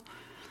Ausbau.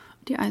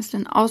 Die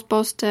einzelnen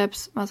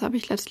Ausbausteps, was habe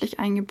ich letztlich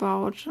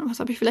eingebaut,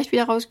 was habe ich vielleicht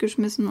wieder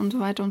rausgeschmissen und so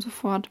weiter und so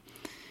fort.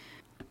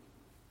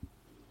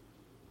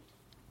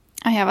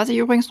 Ah ja, was ich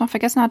übrigens noch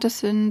vergessen hatte,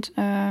 sind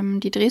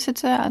die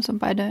Drehsitze. Also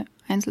beide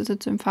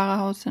Einzelsitze im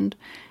Fahrerhaus sind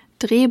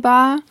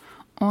drehbar.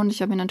 Und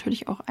ich habe mir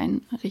natürlich auch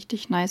ein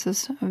richtig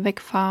nices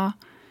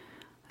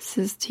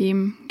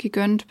Wegfahrsystem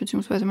gegönnt,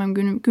 beziehungsweise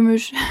meinem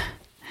Gemisch.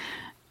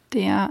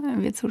 Der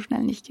wird so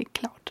schnell nicht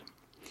geklaut.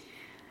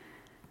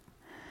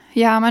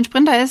 Ja, mein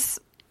Sprinter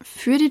ist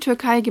für die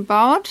Türkei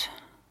gebaut,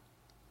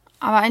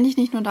 aber eigentlich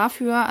nicht nur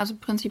dafür. Also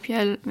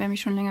prinzipiell, wer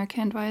mich schon länger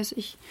kennt, weiß,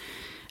 ich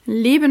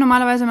lebe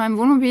normalerweise in meinem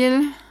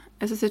Wohnmobil.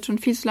 Es ist jetzt schon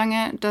viel zu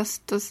lange,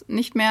 dass das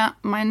nicht mehr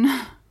mein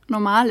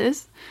Normal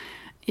ist,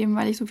 eben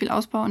weil ich so viel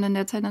ausbaue und in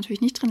der Zeit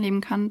natürlich nicht drin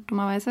leben kann,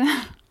 dummerweise.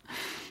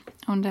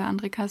 Und der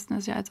andere Kasten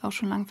ist ja jetzt auch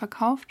schon lang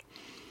verkauft.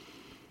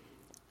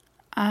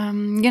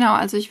 Genau,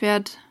 also ich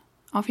werde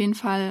auf jeden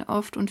Fall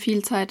oft und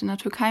viel Zeit in der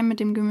Türkei mit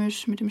dem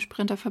Gemisch, mit dem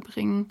Sprinter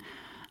verbringen,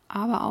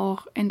 aber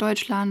auch in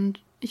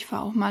Deutschland. Ich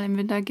fahre auch mal im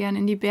Winter gern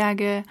in die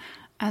Berge.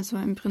 Also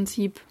im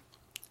Prinzip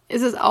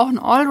ist es auch ein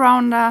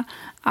Allrounder,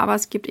 aber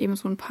es gibt eben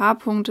so ein paar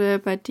Punkte,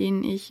 bei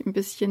denen ich ein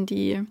bisschen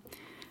die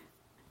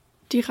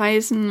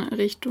Reisen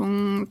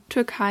Richtung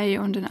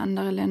Türkei und in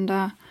andere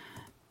Länder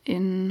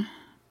im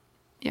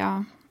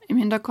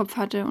Hinterkopf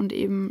hatte und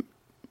eben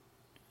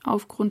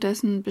aufgrund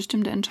dessen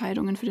bestimmte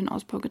Entscheidungen für den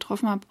Ausbau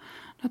getroffen habe.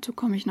 Dazu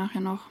komme ich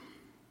nachher noch.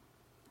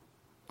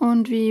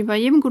 Und wie bei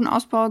jedem guten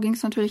Ausbau ging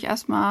es natürlich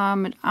erstmal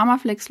mit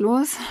Armaflex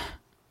los.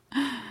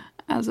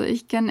 Also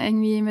ich kenne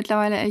irgendwie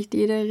mittlerweile echt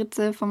jede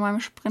Ritze von meinem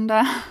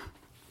Sprinter,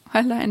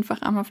 weil da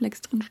einfach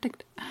Armaflex drin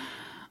steckt.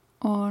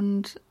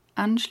 Und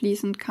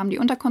anschließend kam die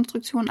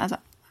Unterkonstruktion, also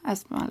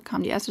erstmal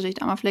kam die erste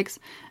Schicht Armaflex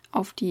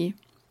auf die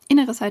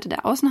innere Seite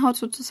der Außenhaut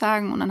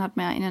sozusagen und dann hat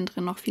man ja innen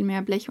drin noch viel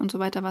mehr Blech und so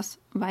weiter, was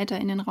weiter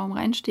in den Raum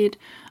reinsteht.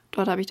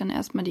 Dort habe ich dann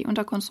erstmal die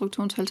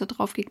Unterkonstruktionshölzer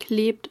drauf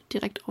geklebt,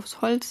 direkt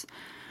aufs Holz.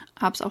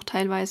 Habe es auch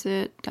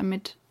teilweise,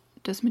 damit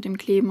das mit dem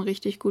Kleben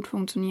richtig gut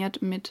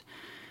funktioniert, mit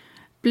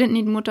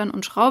Blindnietmuttern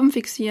und Schrauben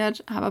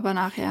fixiert, habe aber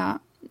nachher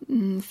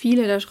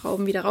viele der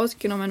Schrauben wieder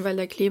rausgenommen, weil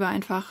der Kleber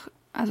einfach,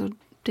 also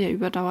der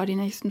überdauert die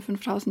nächsten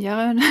 5000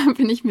 Jahre, da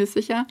bin ich mir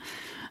sicher.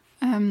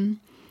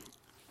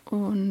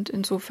 Und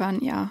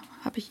insofern, ja,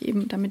 habe ich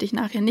eben, damit ich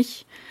nachher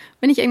nicht,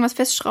 wenn ich irgendwas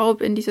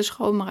festschraube, in diese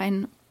Schrauben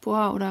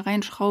reinbohre oder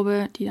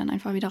reinschraube, die dann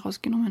einfach wieder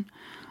rausgenommen,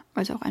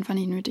 weil sie auch einfach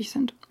nicht nötig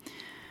sind.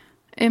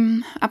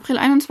 Im April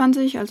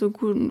 21, also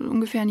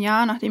ungefähr ein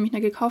Jahr, nachdem ich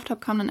eine gekauft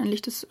habe, kam dann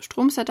endlich das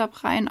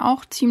Stromsetup rein.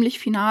 Auch ziemlich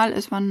final.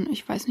 Es waren,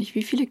 ich weiß nicht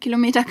wie viele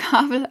Kilometer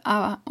Kabel,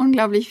 aber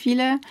unglaublich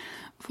viele.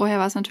 Vorher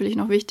war es natürlich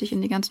noch wichtig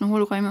in die ganzen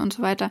Hohlräume und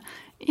so weiter,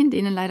 in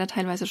denen leider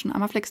teilweise schon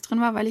Amaflex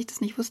drin war, weil ich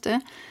das nicht wusste,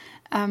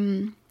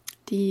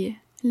 die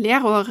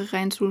Leerrohre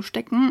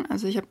reinzustecken.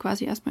 Also ich habe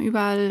quasi erstmal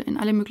überall in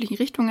alle möglichen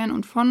Richtungen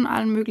und von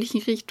allen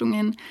möglichen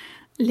Richtungen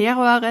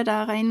Leerrohre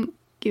da rein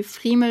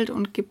gefriemelt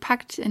und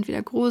gepackt, entweder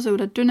große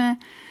oder dünne,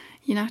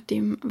 je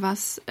nachdem,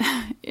 was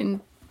in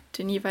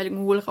den jeweiligen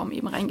Hohlraum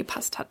eben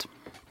reingepasst hat.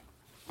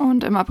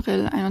 Und im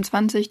April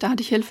 21, da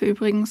hatte ich Hilfe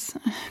übrigens,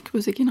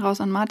 Grüße gehen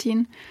raus an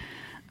Martin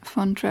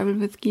von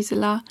Travel with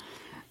Gisela,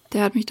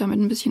 der hat mich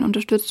damit ein bisschen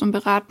unterstützt und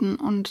beraten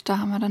und da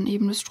haben wir dann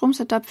eben das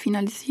Stromsetup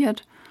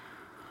finalisiert,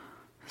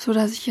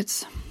 sodass ich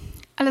jetzt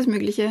alles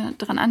Mögliche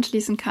dran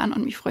anschließen kann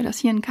und mich freue, dass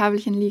hier ein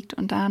Kabelchen liegt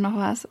und da noch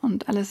was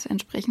und alles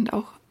entsprechend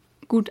auch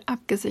gut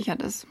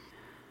abgesichert ist.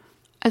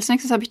 Als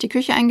nächstes habe ich die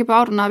Küche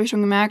eingebaut und da habe ich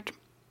schon gemerkt,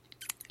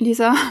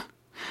 Lisa,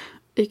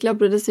 ich glaube,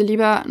 du hättest dir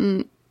lieber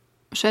ein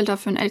Shelter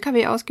für einen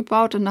LKW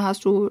ausgebaut, denn da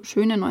hast du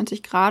schöne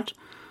 90 Grad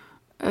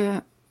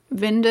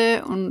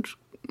Wände und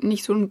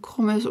nicht so ein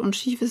krummes und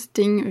schiefes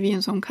Ding wie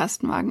in so einem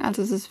Kastenwagen.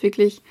 Also es ist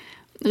wirklich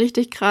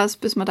richtig krass,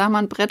 bis man da mal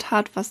ein Brett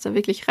hat, was da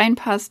wirklich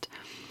reinpasst,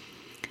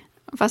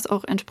 was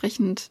auch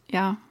entsprechend,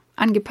 ja,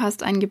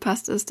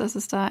 eingepasst ist, dass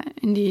es da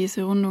in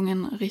diese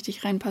Rundungen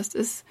richtig reinpasst,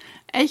 ist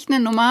echt eine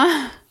Nummer.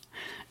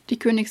 Die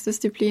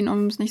Königsdisziplin,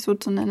 um es nicht so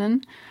zu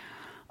nennen.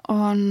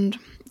 Und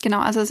genau,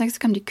 also als nächstes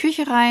kam die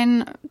Küche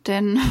rein,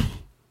 denn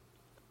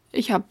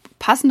ich habe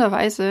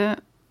passenderweise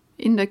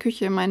in der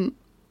Küche mein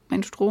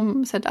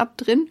Strom-Setup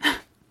drin.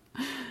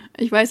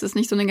 Ich weiß, es ist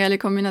nicht so eine geile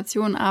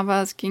Kombination,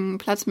 aber es ging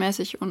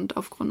platzmäßig und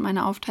aufgrund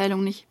meiner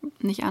Aufteilung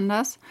nicht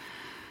anders.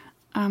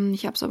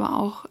 Ich habe es aber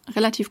auch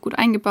relativ gut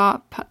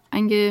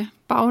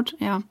eingebaut.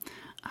 Ja,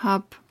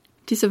 habe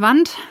diese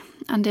Wand,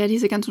 an der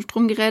diese ganzen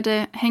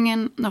Stromgeräte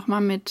hängen,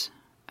 nochmal mit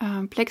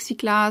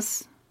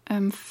Plexiglas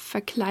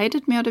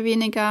verkleidet, mehr oder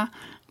weniger,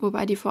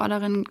 wobei die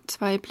vorderen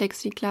 2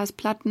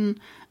 Plexiglasplatten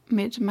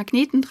mit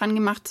Magneten dran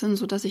gemacht sind,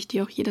 sodass ich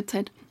die auch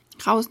jederzeit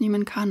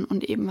rausnehmen kann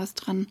und eben was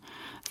dran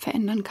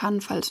verändern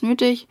kann, falls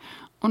nötig.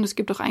 Und es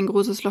gibt auch ein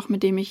großes Loch,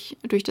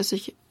 durch das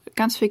ich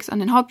ganz fix an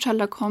den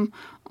Hauptschalter komme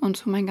und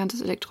so mein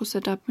ganzes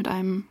Elektro-Setup mit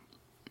einem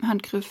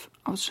Handgriff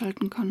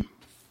ausschalten kann.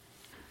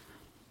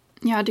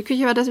 Ja, die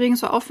Küche war deswegen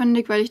so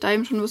aufwendig, weil ich da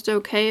eben schon wusste,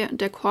 okay,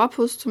 der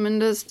Korpus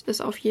zumindest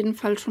ist auf jeden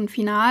Fall schon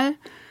final.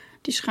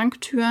 Die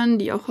Schranktüren,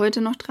 die auch heute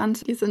noch dran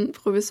sind, die sind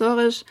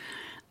provisorisch.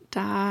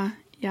 Da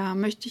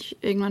möchte ich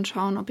irgendwann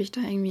schauen, ob ich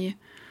da irgendwie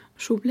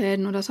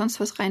Schubläden oder sonst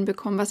was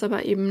reinbekomme, was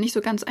aber eben nicht so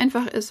ganz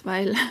einfach ist,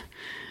 weil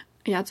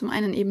ja zum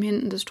einen eben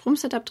hinten das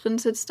Stromsetup drin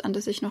sitzt, an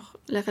das ich noch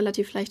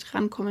relativ leicht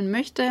rankommen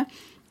möchte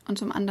und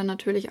zum anderen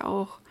natürlich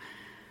auch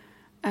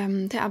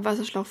der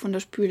Abwasserschlauch von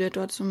der Spüle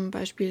dort zum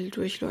Beispiel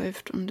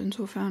durchläuft und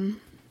insofern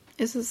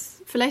ist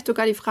es vielleicht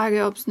sogar die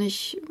Frage, ob es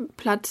nicht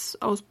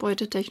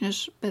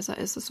platzausbeutetechnisch besser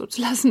ist, es so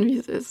zu lassen, wie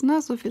es ist.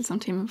 Ne? So viel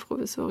zum Thema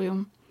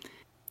Provisorium.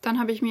 Dann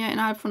habe ich mir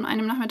innerhalb von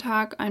einem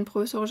Nachmittag ein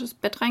provisorisches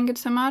Bett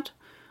reingezimmert.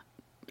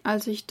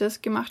 Als ich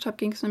das gemacht habe,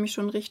 ging es nämlich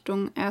schon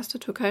Richtung erste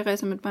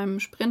Türkei-Reise mit meinem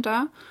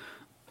Sprinter.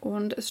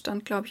 Und es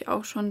stand, glaube ich,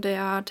 auch schon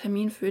der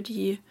Termin für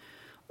die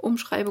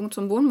Umschreibung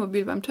zum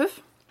Wohnmobil beim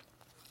TÜV.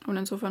 Und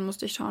insofern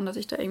musste ich schauen, dass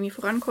ich da irgendwie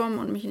vorankomme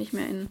und mich nicht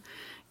mehr in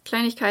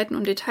Kleinigkeiten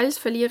und Details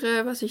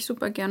verliere, was ich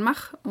super gern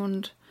mache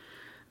und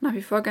nach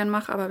wie vor gern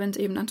mache. Aber wenn es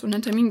eben dann so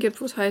einen Termin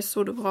gibt, wo es heißt,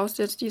 so, du brauchst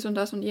jetzt dies und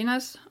das und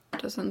jenes,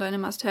 das sind deine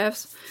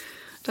Must-Haves,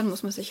 dann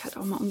muss man sich halt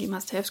auch mal um die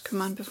Must-Haves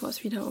kümmern, bevor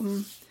es wieder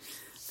um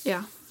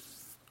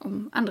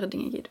andere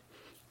Dinge geht.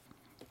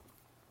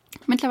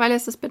 Mittlerweile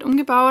ist das Bett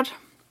umgebaut.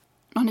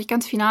 Noch nicht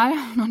ganz final,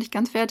 noch nicht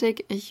ganz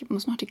fertig. Ich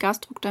muss noch die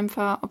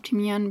Gasdruckdämpfer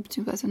optimieren,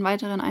 beziehungsweise einen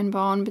weiteren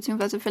einbauen,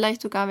 beziehungsweise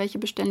vielleicht sogar welche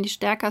bestellen, die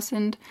stärker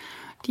sind,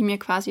 die mir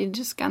quasi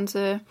das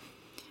ganze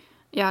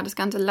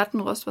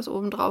Lattenrost, was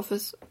oben drauf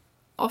ist,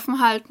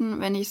 offen halten,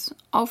 wenn ich es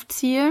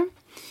aufziehe.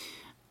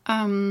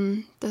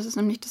 Das ist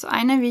nämlich das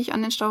eine, wie ich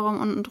an den Stauraum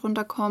unten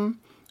drunter komme.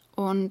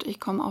 Und ich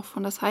komme auch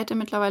von der Seite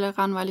mittlerweile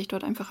ran, weil ich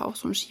dort einfach auch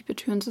so ein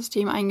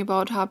Schiebetürensystem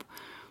eingebaut habe,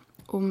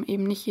 um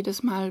eben nicht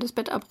jedes Mal das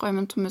Bett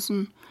abräumen zu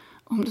müssen,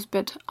 um das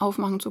Bett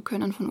aufmachen zu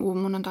können von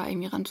oben und dann da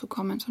irgendwie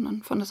ranzukommen,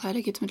 sondern von der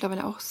Seite geht es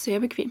mittlerweile auch sehr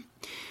bequem.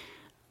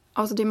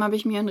 Außerdem habe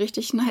ich mir ein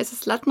richtig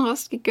nices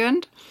Lattenrost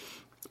gegönnt.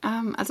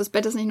 Also das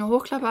Bett ist nicht nur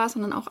hochklappbar,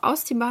 sondern auch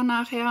ausziehbar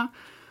nachher.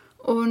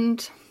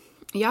 Und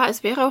ja,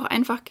 es wäre auch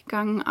einfach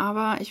gegangen,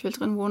 aber ich will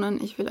drin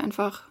wohnen. Ich will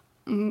einfach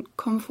einen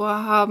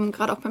Komfort haben,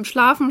 gerade auch beim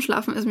Schlafen.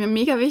 Schlafen ist mir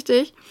mega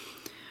wichtig.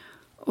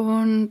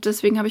 Und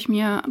deswegen habe ich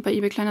mir bei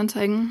eBay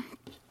Kleinanzeigen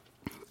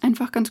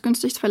einfach ganz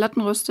günstig 2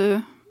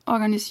 Lattenröste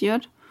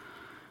organisiert,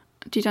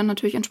 die dann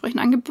natürlich entsprechend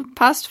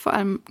angepasst, vor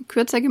allem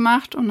kürzer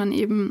gemacht und dann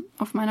eben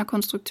auf meiner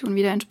Konstruktion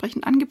wieder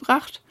entsprechend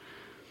angebracht.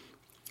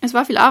 Es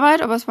war viel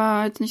Arbeit, aber es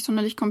war jetzt nicht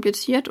sonderlich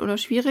kompliziert oder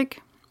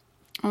schwierig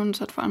und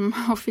es hat vor allem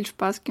auch viel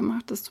Spaß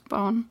gemacht, das zu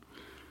bauen.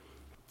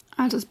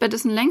 Also das Bett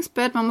ist ein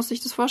Längsbett, man muss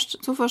sich das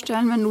so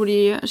vorstellen, wenn du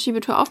die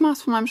Schiebetür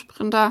aufmachst von meinem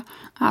Sprinter,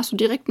 hast du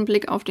direkt einen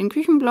Blick auf den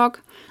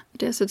Küchenblock,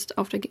 der sitzt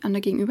an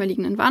der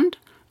gegenüberliegenden Wand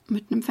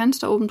mit einem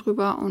Fenster oben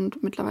drüber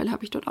und mittlerweile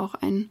habe ich dort auch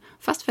einen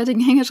fast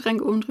fertigen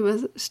Hängeschrank oben drüber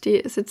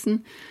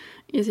sitzen.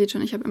 Ihr seht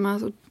schon, ich habe immer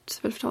so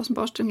 12.000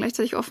 Baustellen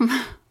gleichzeitig offen,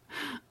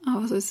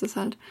 aber so ist es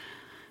halt.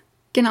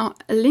 Genau,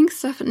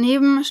 links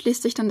daneben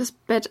schließt sich dann das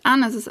Bett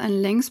an. Es ist ein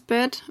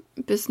Längsbett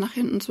bis nach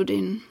hinten zu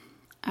den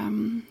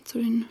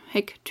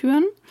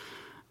Hecktüren.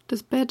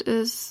 Das Bett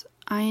ist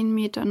 1,90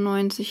 Meter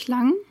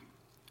lang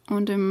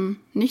und im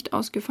nicht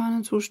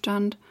ausgefahrenen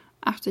Zustand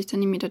 80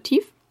 cm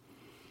tief.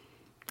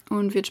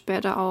 Und wird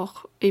später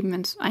auch, eben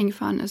wenn es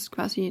eingefahren ist,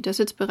 quasi der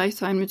Sitzbereich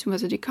sein,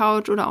 beziehungsweise die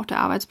Couch oder auch der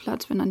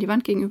Arbeitsplatz, wenn dann die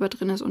Wand gegenüber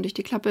drin ist und ich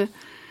die Klappe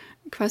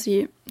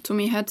quasi zu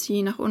mir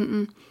herziehe nach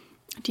unten,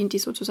 dient die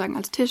sozusagen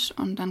als Tisch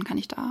und dann kann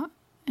ich da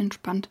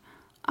entspannt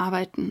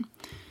arbeiten.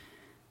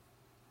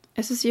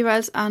 Es ist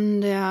jeweils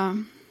an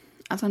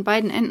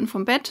beiden Enden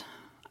vom Bett,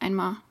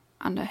 einmal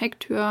an der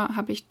Hecktür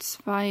habe ich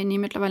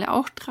mittlerweile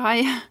auch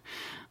 3,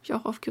 habe ich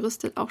auch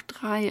aufgerüstet, auch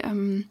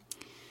 3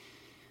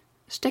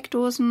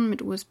 Steckdosen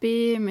mit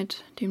USB,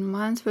 mit dem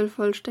normalen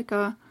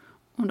 12-Volt-Stecker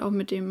und auch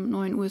mit dem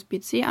neuen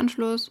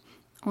USB-C-Anschluss.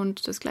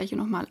 Und das gleiche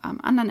nochmal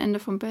am anderen Ende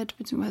vom Bett,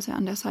 beziehungsweise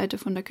an der Seite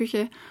von der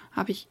Küche,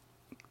 habe ich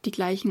die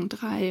gleichen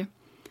 3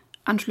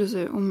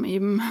 Anschlüsse, um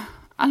eben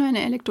alle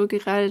meine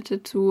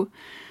Elektrogeräte zu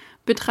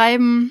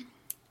betreiben.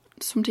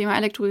 Zum Thema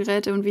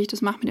Elektrogeräte und wie ich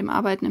das mache mit dem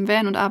Arbeiten im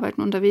Van und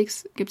Arbeiten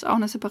unterwegs, gibt es auch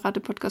eine separate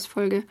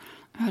Podcast-Folge.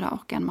 Hör da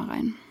auch gern mal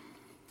rein.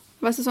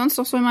 Was es sonst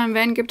noch so in meinem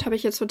Van gibt, habe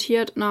ich jetzt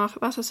sortiert nach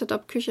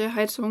Wassersetup, Küche,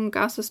 Heizung,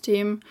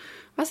 Gassystem.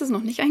 Was ist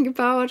noch nicht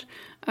eingebaut?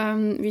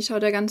 Wie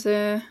schaut der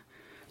ganze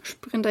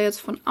Sprinter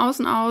jetzt von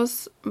außen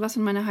aus, was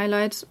sind meine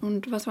Highlights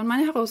und was waren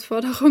meine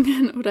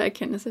Herausforderungen oder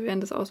Erkenntnisse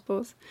während des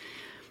Ausbaus.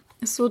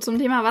 So, zum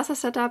Thema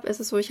Wassersetup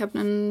ist es so, ich habe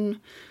einen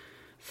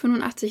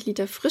 85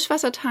 Liter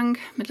Frischwassertank.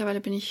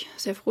 Mittlerweile bin ich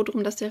sehr froh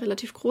drum, dass der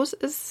relativ groß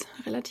ist.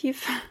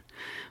 Relativ.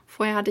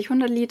 Vorher hatte ich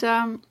 100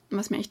 Liter,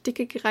 was mir echt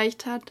dicke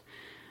gereicht hat.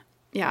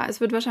 Ja,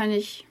 es wird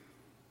wahrscheinlich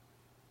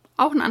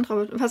auch ein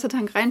anderer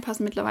Wassertank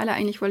reinpassen. Mittlerweile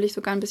eigentlich wollte ich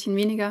sogar ein bisschen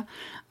weniger.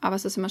 Aber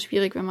es ist immer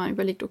schwierig, wenn man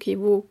überlegt, okay,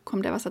 wo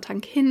kommt der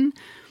Wassertank hin?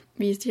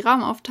 Wie ist die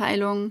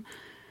Raumaufteilung?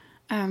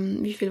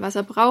 Wie viel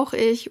Wasser brauche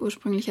ich?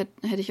 Ursprünglich hätte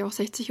ich auch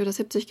 60 oder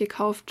 70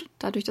 gekauft.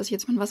 Dadurch, dass ich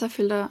jetzt meinen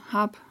Wasserfilter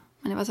habe,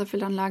 meine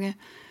Wasserfilteranlage,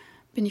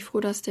 bin ich froh,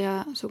 dass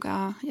der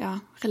sogar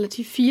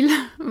relativ viel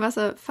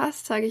Wasser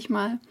fasst, sage ich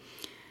mal,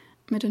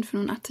 mit den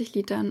 85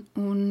 Litern.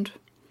 Und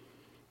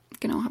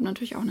genau, habe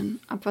natürlich auch einen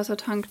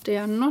Abwassertank,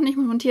 der noch nicht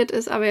montiert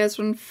ist, aber er ist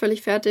schon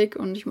völlig fertig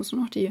und ich muss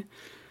nur noch die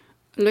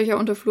Löcher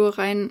unter Flur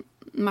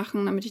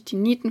reinmachen, damit ich die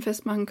Nieten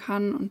festmachen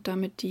kann und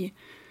damit die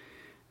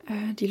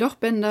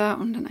Lochbänder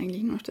und dann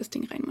eigentlich nur noch das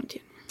Ding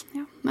reinmontieren.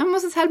 Ja, man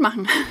muss es halt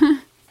machen.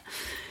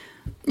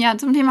 Ja,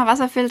 zum Thema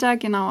Wasserfilter,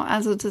 genau.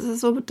 Also das ist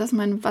so, dass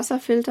mein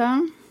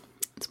Wasserfilter,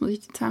 jetzt muss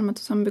ich die Zahlen mal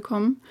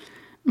zusammenbekommen,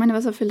 meine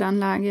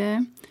Wasserfilteranlage,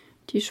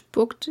 die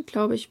spuckt,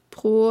 glaube ich,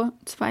 pro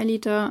 2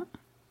 Liter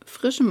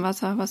frischem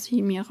Wasser, was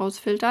sie mir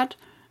rausfiltert,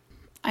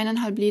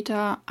 1,5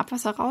 Liter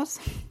Abwasser raus.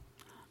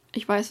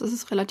 Ich weiß, das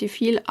ist relativ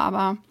viel,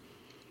 aber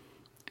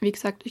wie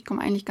gesagt, ich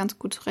komme eigentlich ganz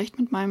gut zurecht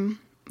mit meinem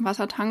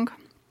Wassertank.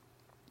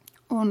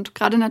 Und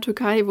gerade in der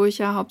Türkei, wo ich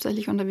ja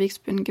hauptsächlich unterwegs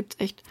bin, gibt es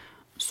echt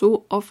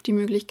so oft die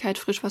Möglichkeit,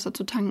 Frischwasser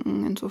zu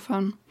tanken.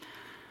 Insofern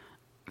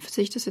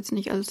sehe ich das jetzt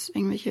nicht als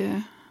irgendwie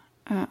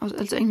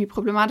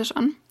problematisch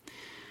an.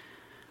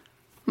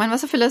 Mein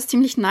Wasserfilter ist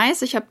ziemlich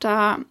nice. Ich habe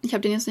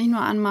den jetzt nicht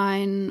nur an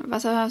mein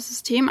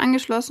Wassersystem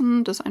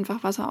angeschlossen, das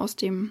einfach Wasser aus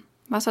dem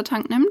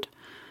Wassertank nimmt,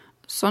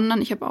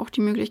 sondern ich habe auch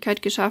die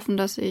Möglichkeit geschaffen,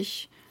 dass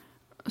ich,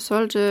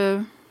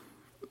 sollte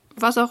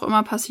was auch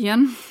immer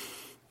passieren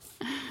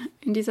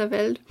in dieser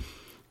Welt,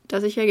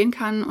 dass ich hergehen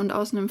kann und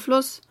aus einem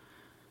Fluss,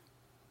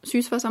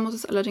 Süßwasser muss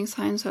es allerdings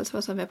sein,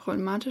 Salzwasser wäre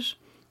problematisch,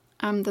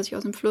 dass ich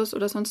aus einem Fluss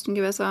oder sonst ein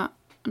Gewässer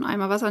einen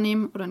Eimer Wasser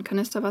nehme oder ein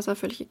Kanister Wasser,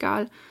 völlig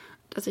egal,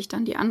 dass ich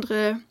dann den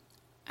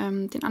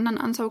anderen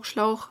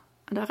Ansaugschlauch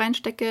da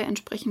reinstecke,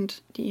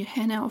 entsprechend die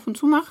Hähne auf und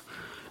zu mache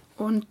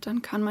und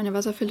dann kann meine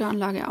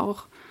Wasserfilteranlage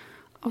auch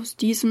aus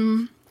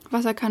diesem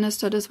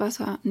Wasserkanister das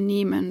Wasser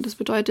nehmen. Das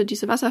bedeutet,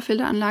 diese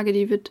Wasserfilteranlage,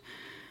 die wird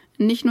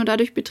nicht nur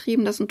dadurch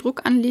betrieben, dass ein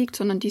Druck anliegt,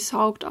 sondern die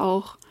saugt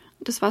auch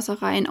das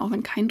Wasser rein, auch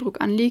wenn kein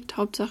Druck anliegt.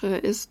 Hauptsache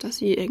ist, dass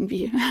sie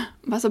irgendwie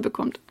Wasser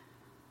bekommt.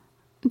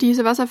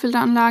 Diese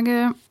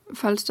Wasserfilteranlage,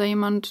 falls da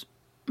jemand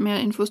mehr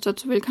Infos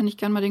dazu will, kann ich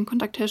gerne mal den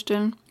Kontakt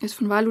herstellen, ist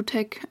von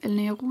Valutec, El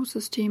Nero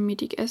System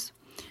Mythic S.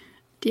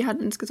 Die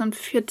hat insgesamt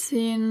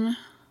 14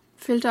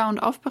 Filter- und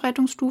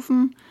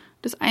Aufbereitungsstufen.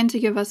 Das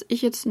Einzige, was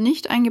ich jetzt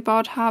nicht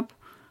eingebaut habe,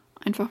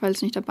 einfach weil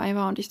es nicht dabei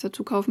war und ich es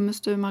dazu kaufen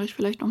müsste, mache ich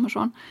vielleicht nochmal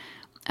schauen,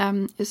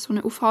 ist so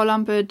eine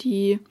UV-Lampe,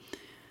 die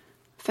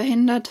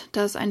verhindert,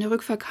 dass eine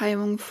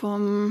Rückverkeimung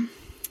vom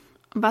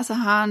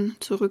Wasserhahn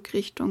zurück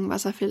Richtung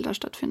Wasserfilter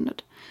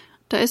stattfindet.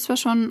 Da ist zwar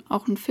schon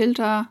auch ein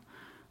Filter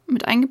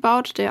mit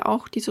eingebaut, der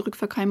auch diese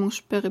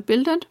Rückverkeimungssperre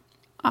bildet,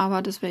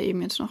 aber das wäre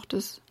eben jetzt noch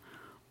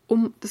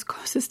um das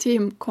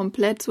System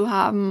komplett zu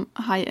haben,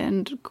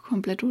 High-End,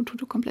 kompletto,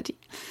 tutto kompletti.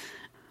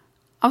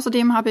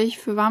 Außerdem habe ich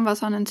für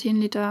Warmwasser einen 10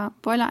 Liter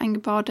Boiler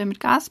eingebaut, der mit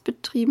Gas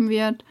betrieben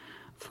wird,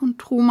 von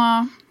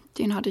Truma.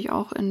 Den hatte ich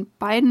auch in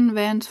beiden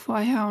Vans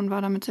vorher und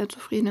war damit sehr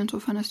zufrieden.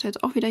 Insofern ist der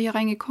jetzt auch wieder hier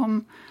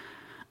reingekommen.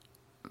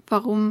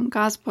 Warum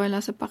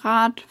Gasboiler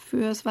separat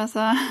fürs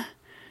Wasser?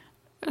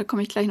 Da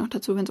komme ich gleich noch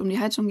dazu, wenn es um die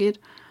Heizung geht.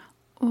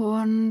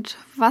 Und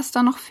was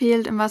da noch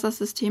fehlt im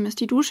Wassersystem ist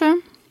die Dusche.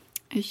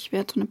 Ich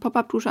werde so eine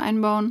Pop-Up-Dusche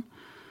einbauen,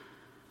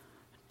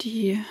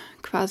 die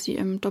quasi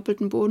im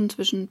doppelten Boden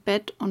zwischen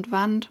Bett und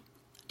Wand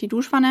die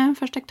Duschwanne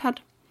versteckt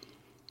hat.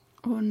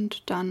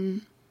 Und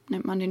dann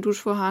nimmt man den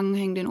Duschvorhang,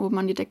 hängt den oben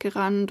an die Decke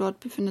ran. Dort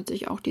befindet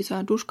sich auch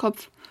dieser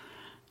Duschkopf.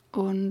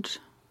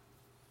 Und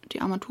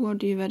die Armatur,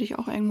 die werde ich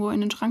auch irgendwo in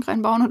den Schrank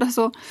reinbauen oder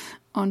so.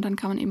 Und dann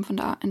kann man eben von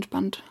da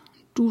entspannt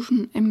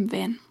duschen im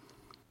Van.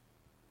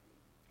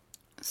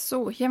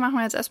 So, hier machen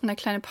wir jetzt erstmal eine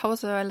kleine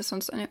Pause, weil es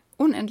sonst eine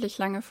unendlich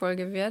lange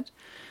Folge wird.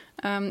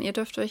 Ihr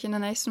dürft euch in der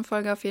nächsten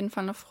Folge auf jeden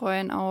Fall noch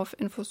freuen auf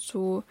Infos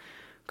zu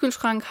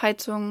Kühlschrank,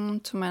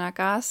 Heizung, zu meiner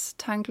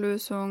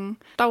Gastanklösung,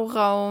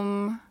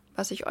 Stauraum,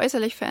 was ich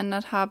äußerlich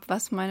verändert habe,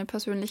 was meine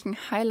persönlichen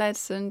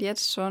Highlights sind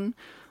jetzt schon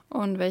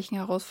und welchen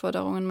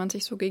Herausforderungen man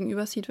sich so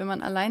gegenüber sieht, wenn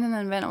man alleine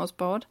einen Van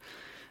ausbaut.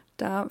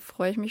 Da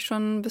freue ich mich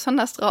schon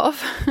besonders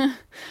drauf.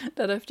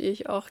 Da dürft ihr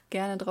euch auch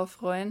gerne drauf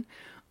freuen.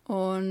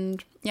 Und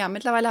ja,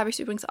 mittlerweile habe ich es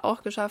übrigens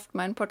auch geschafft,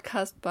 meinen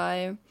Podcast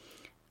bei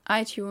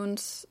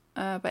iTunes,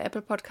 bei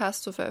Apple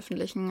Podcasts zu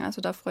veröffentlichen.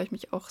 Also da freue ich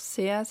mich auch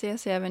sehr, sehr,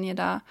 sehr, wenn ihr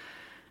da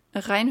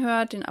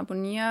reinhört, den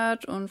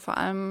abonniert und vor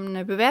allem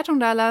eine Bewertung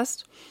da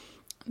lasst.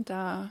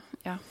 Da,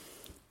 ja,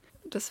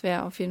 das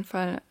wäre auf jeden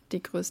Fall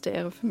die größte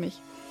Ehre für mich.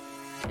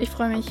 Ich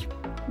freue mich,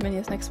 wenn ihr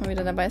das nächste Mal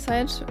wieder dabei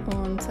seid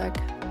und sag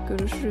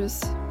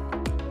Tschüss.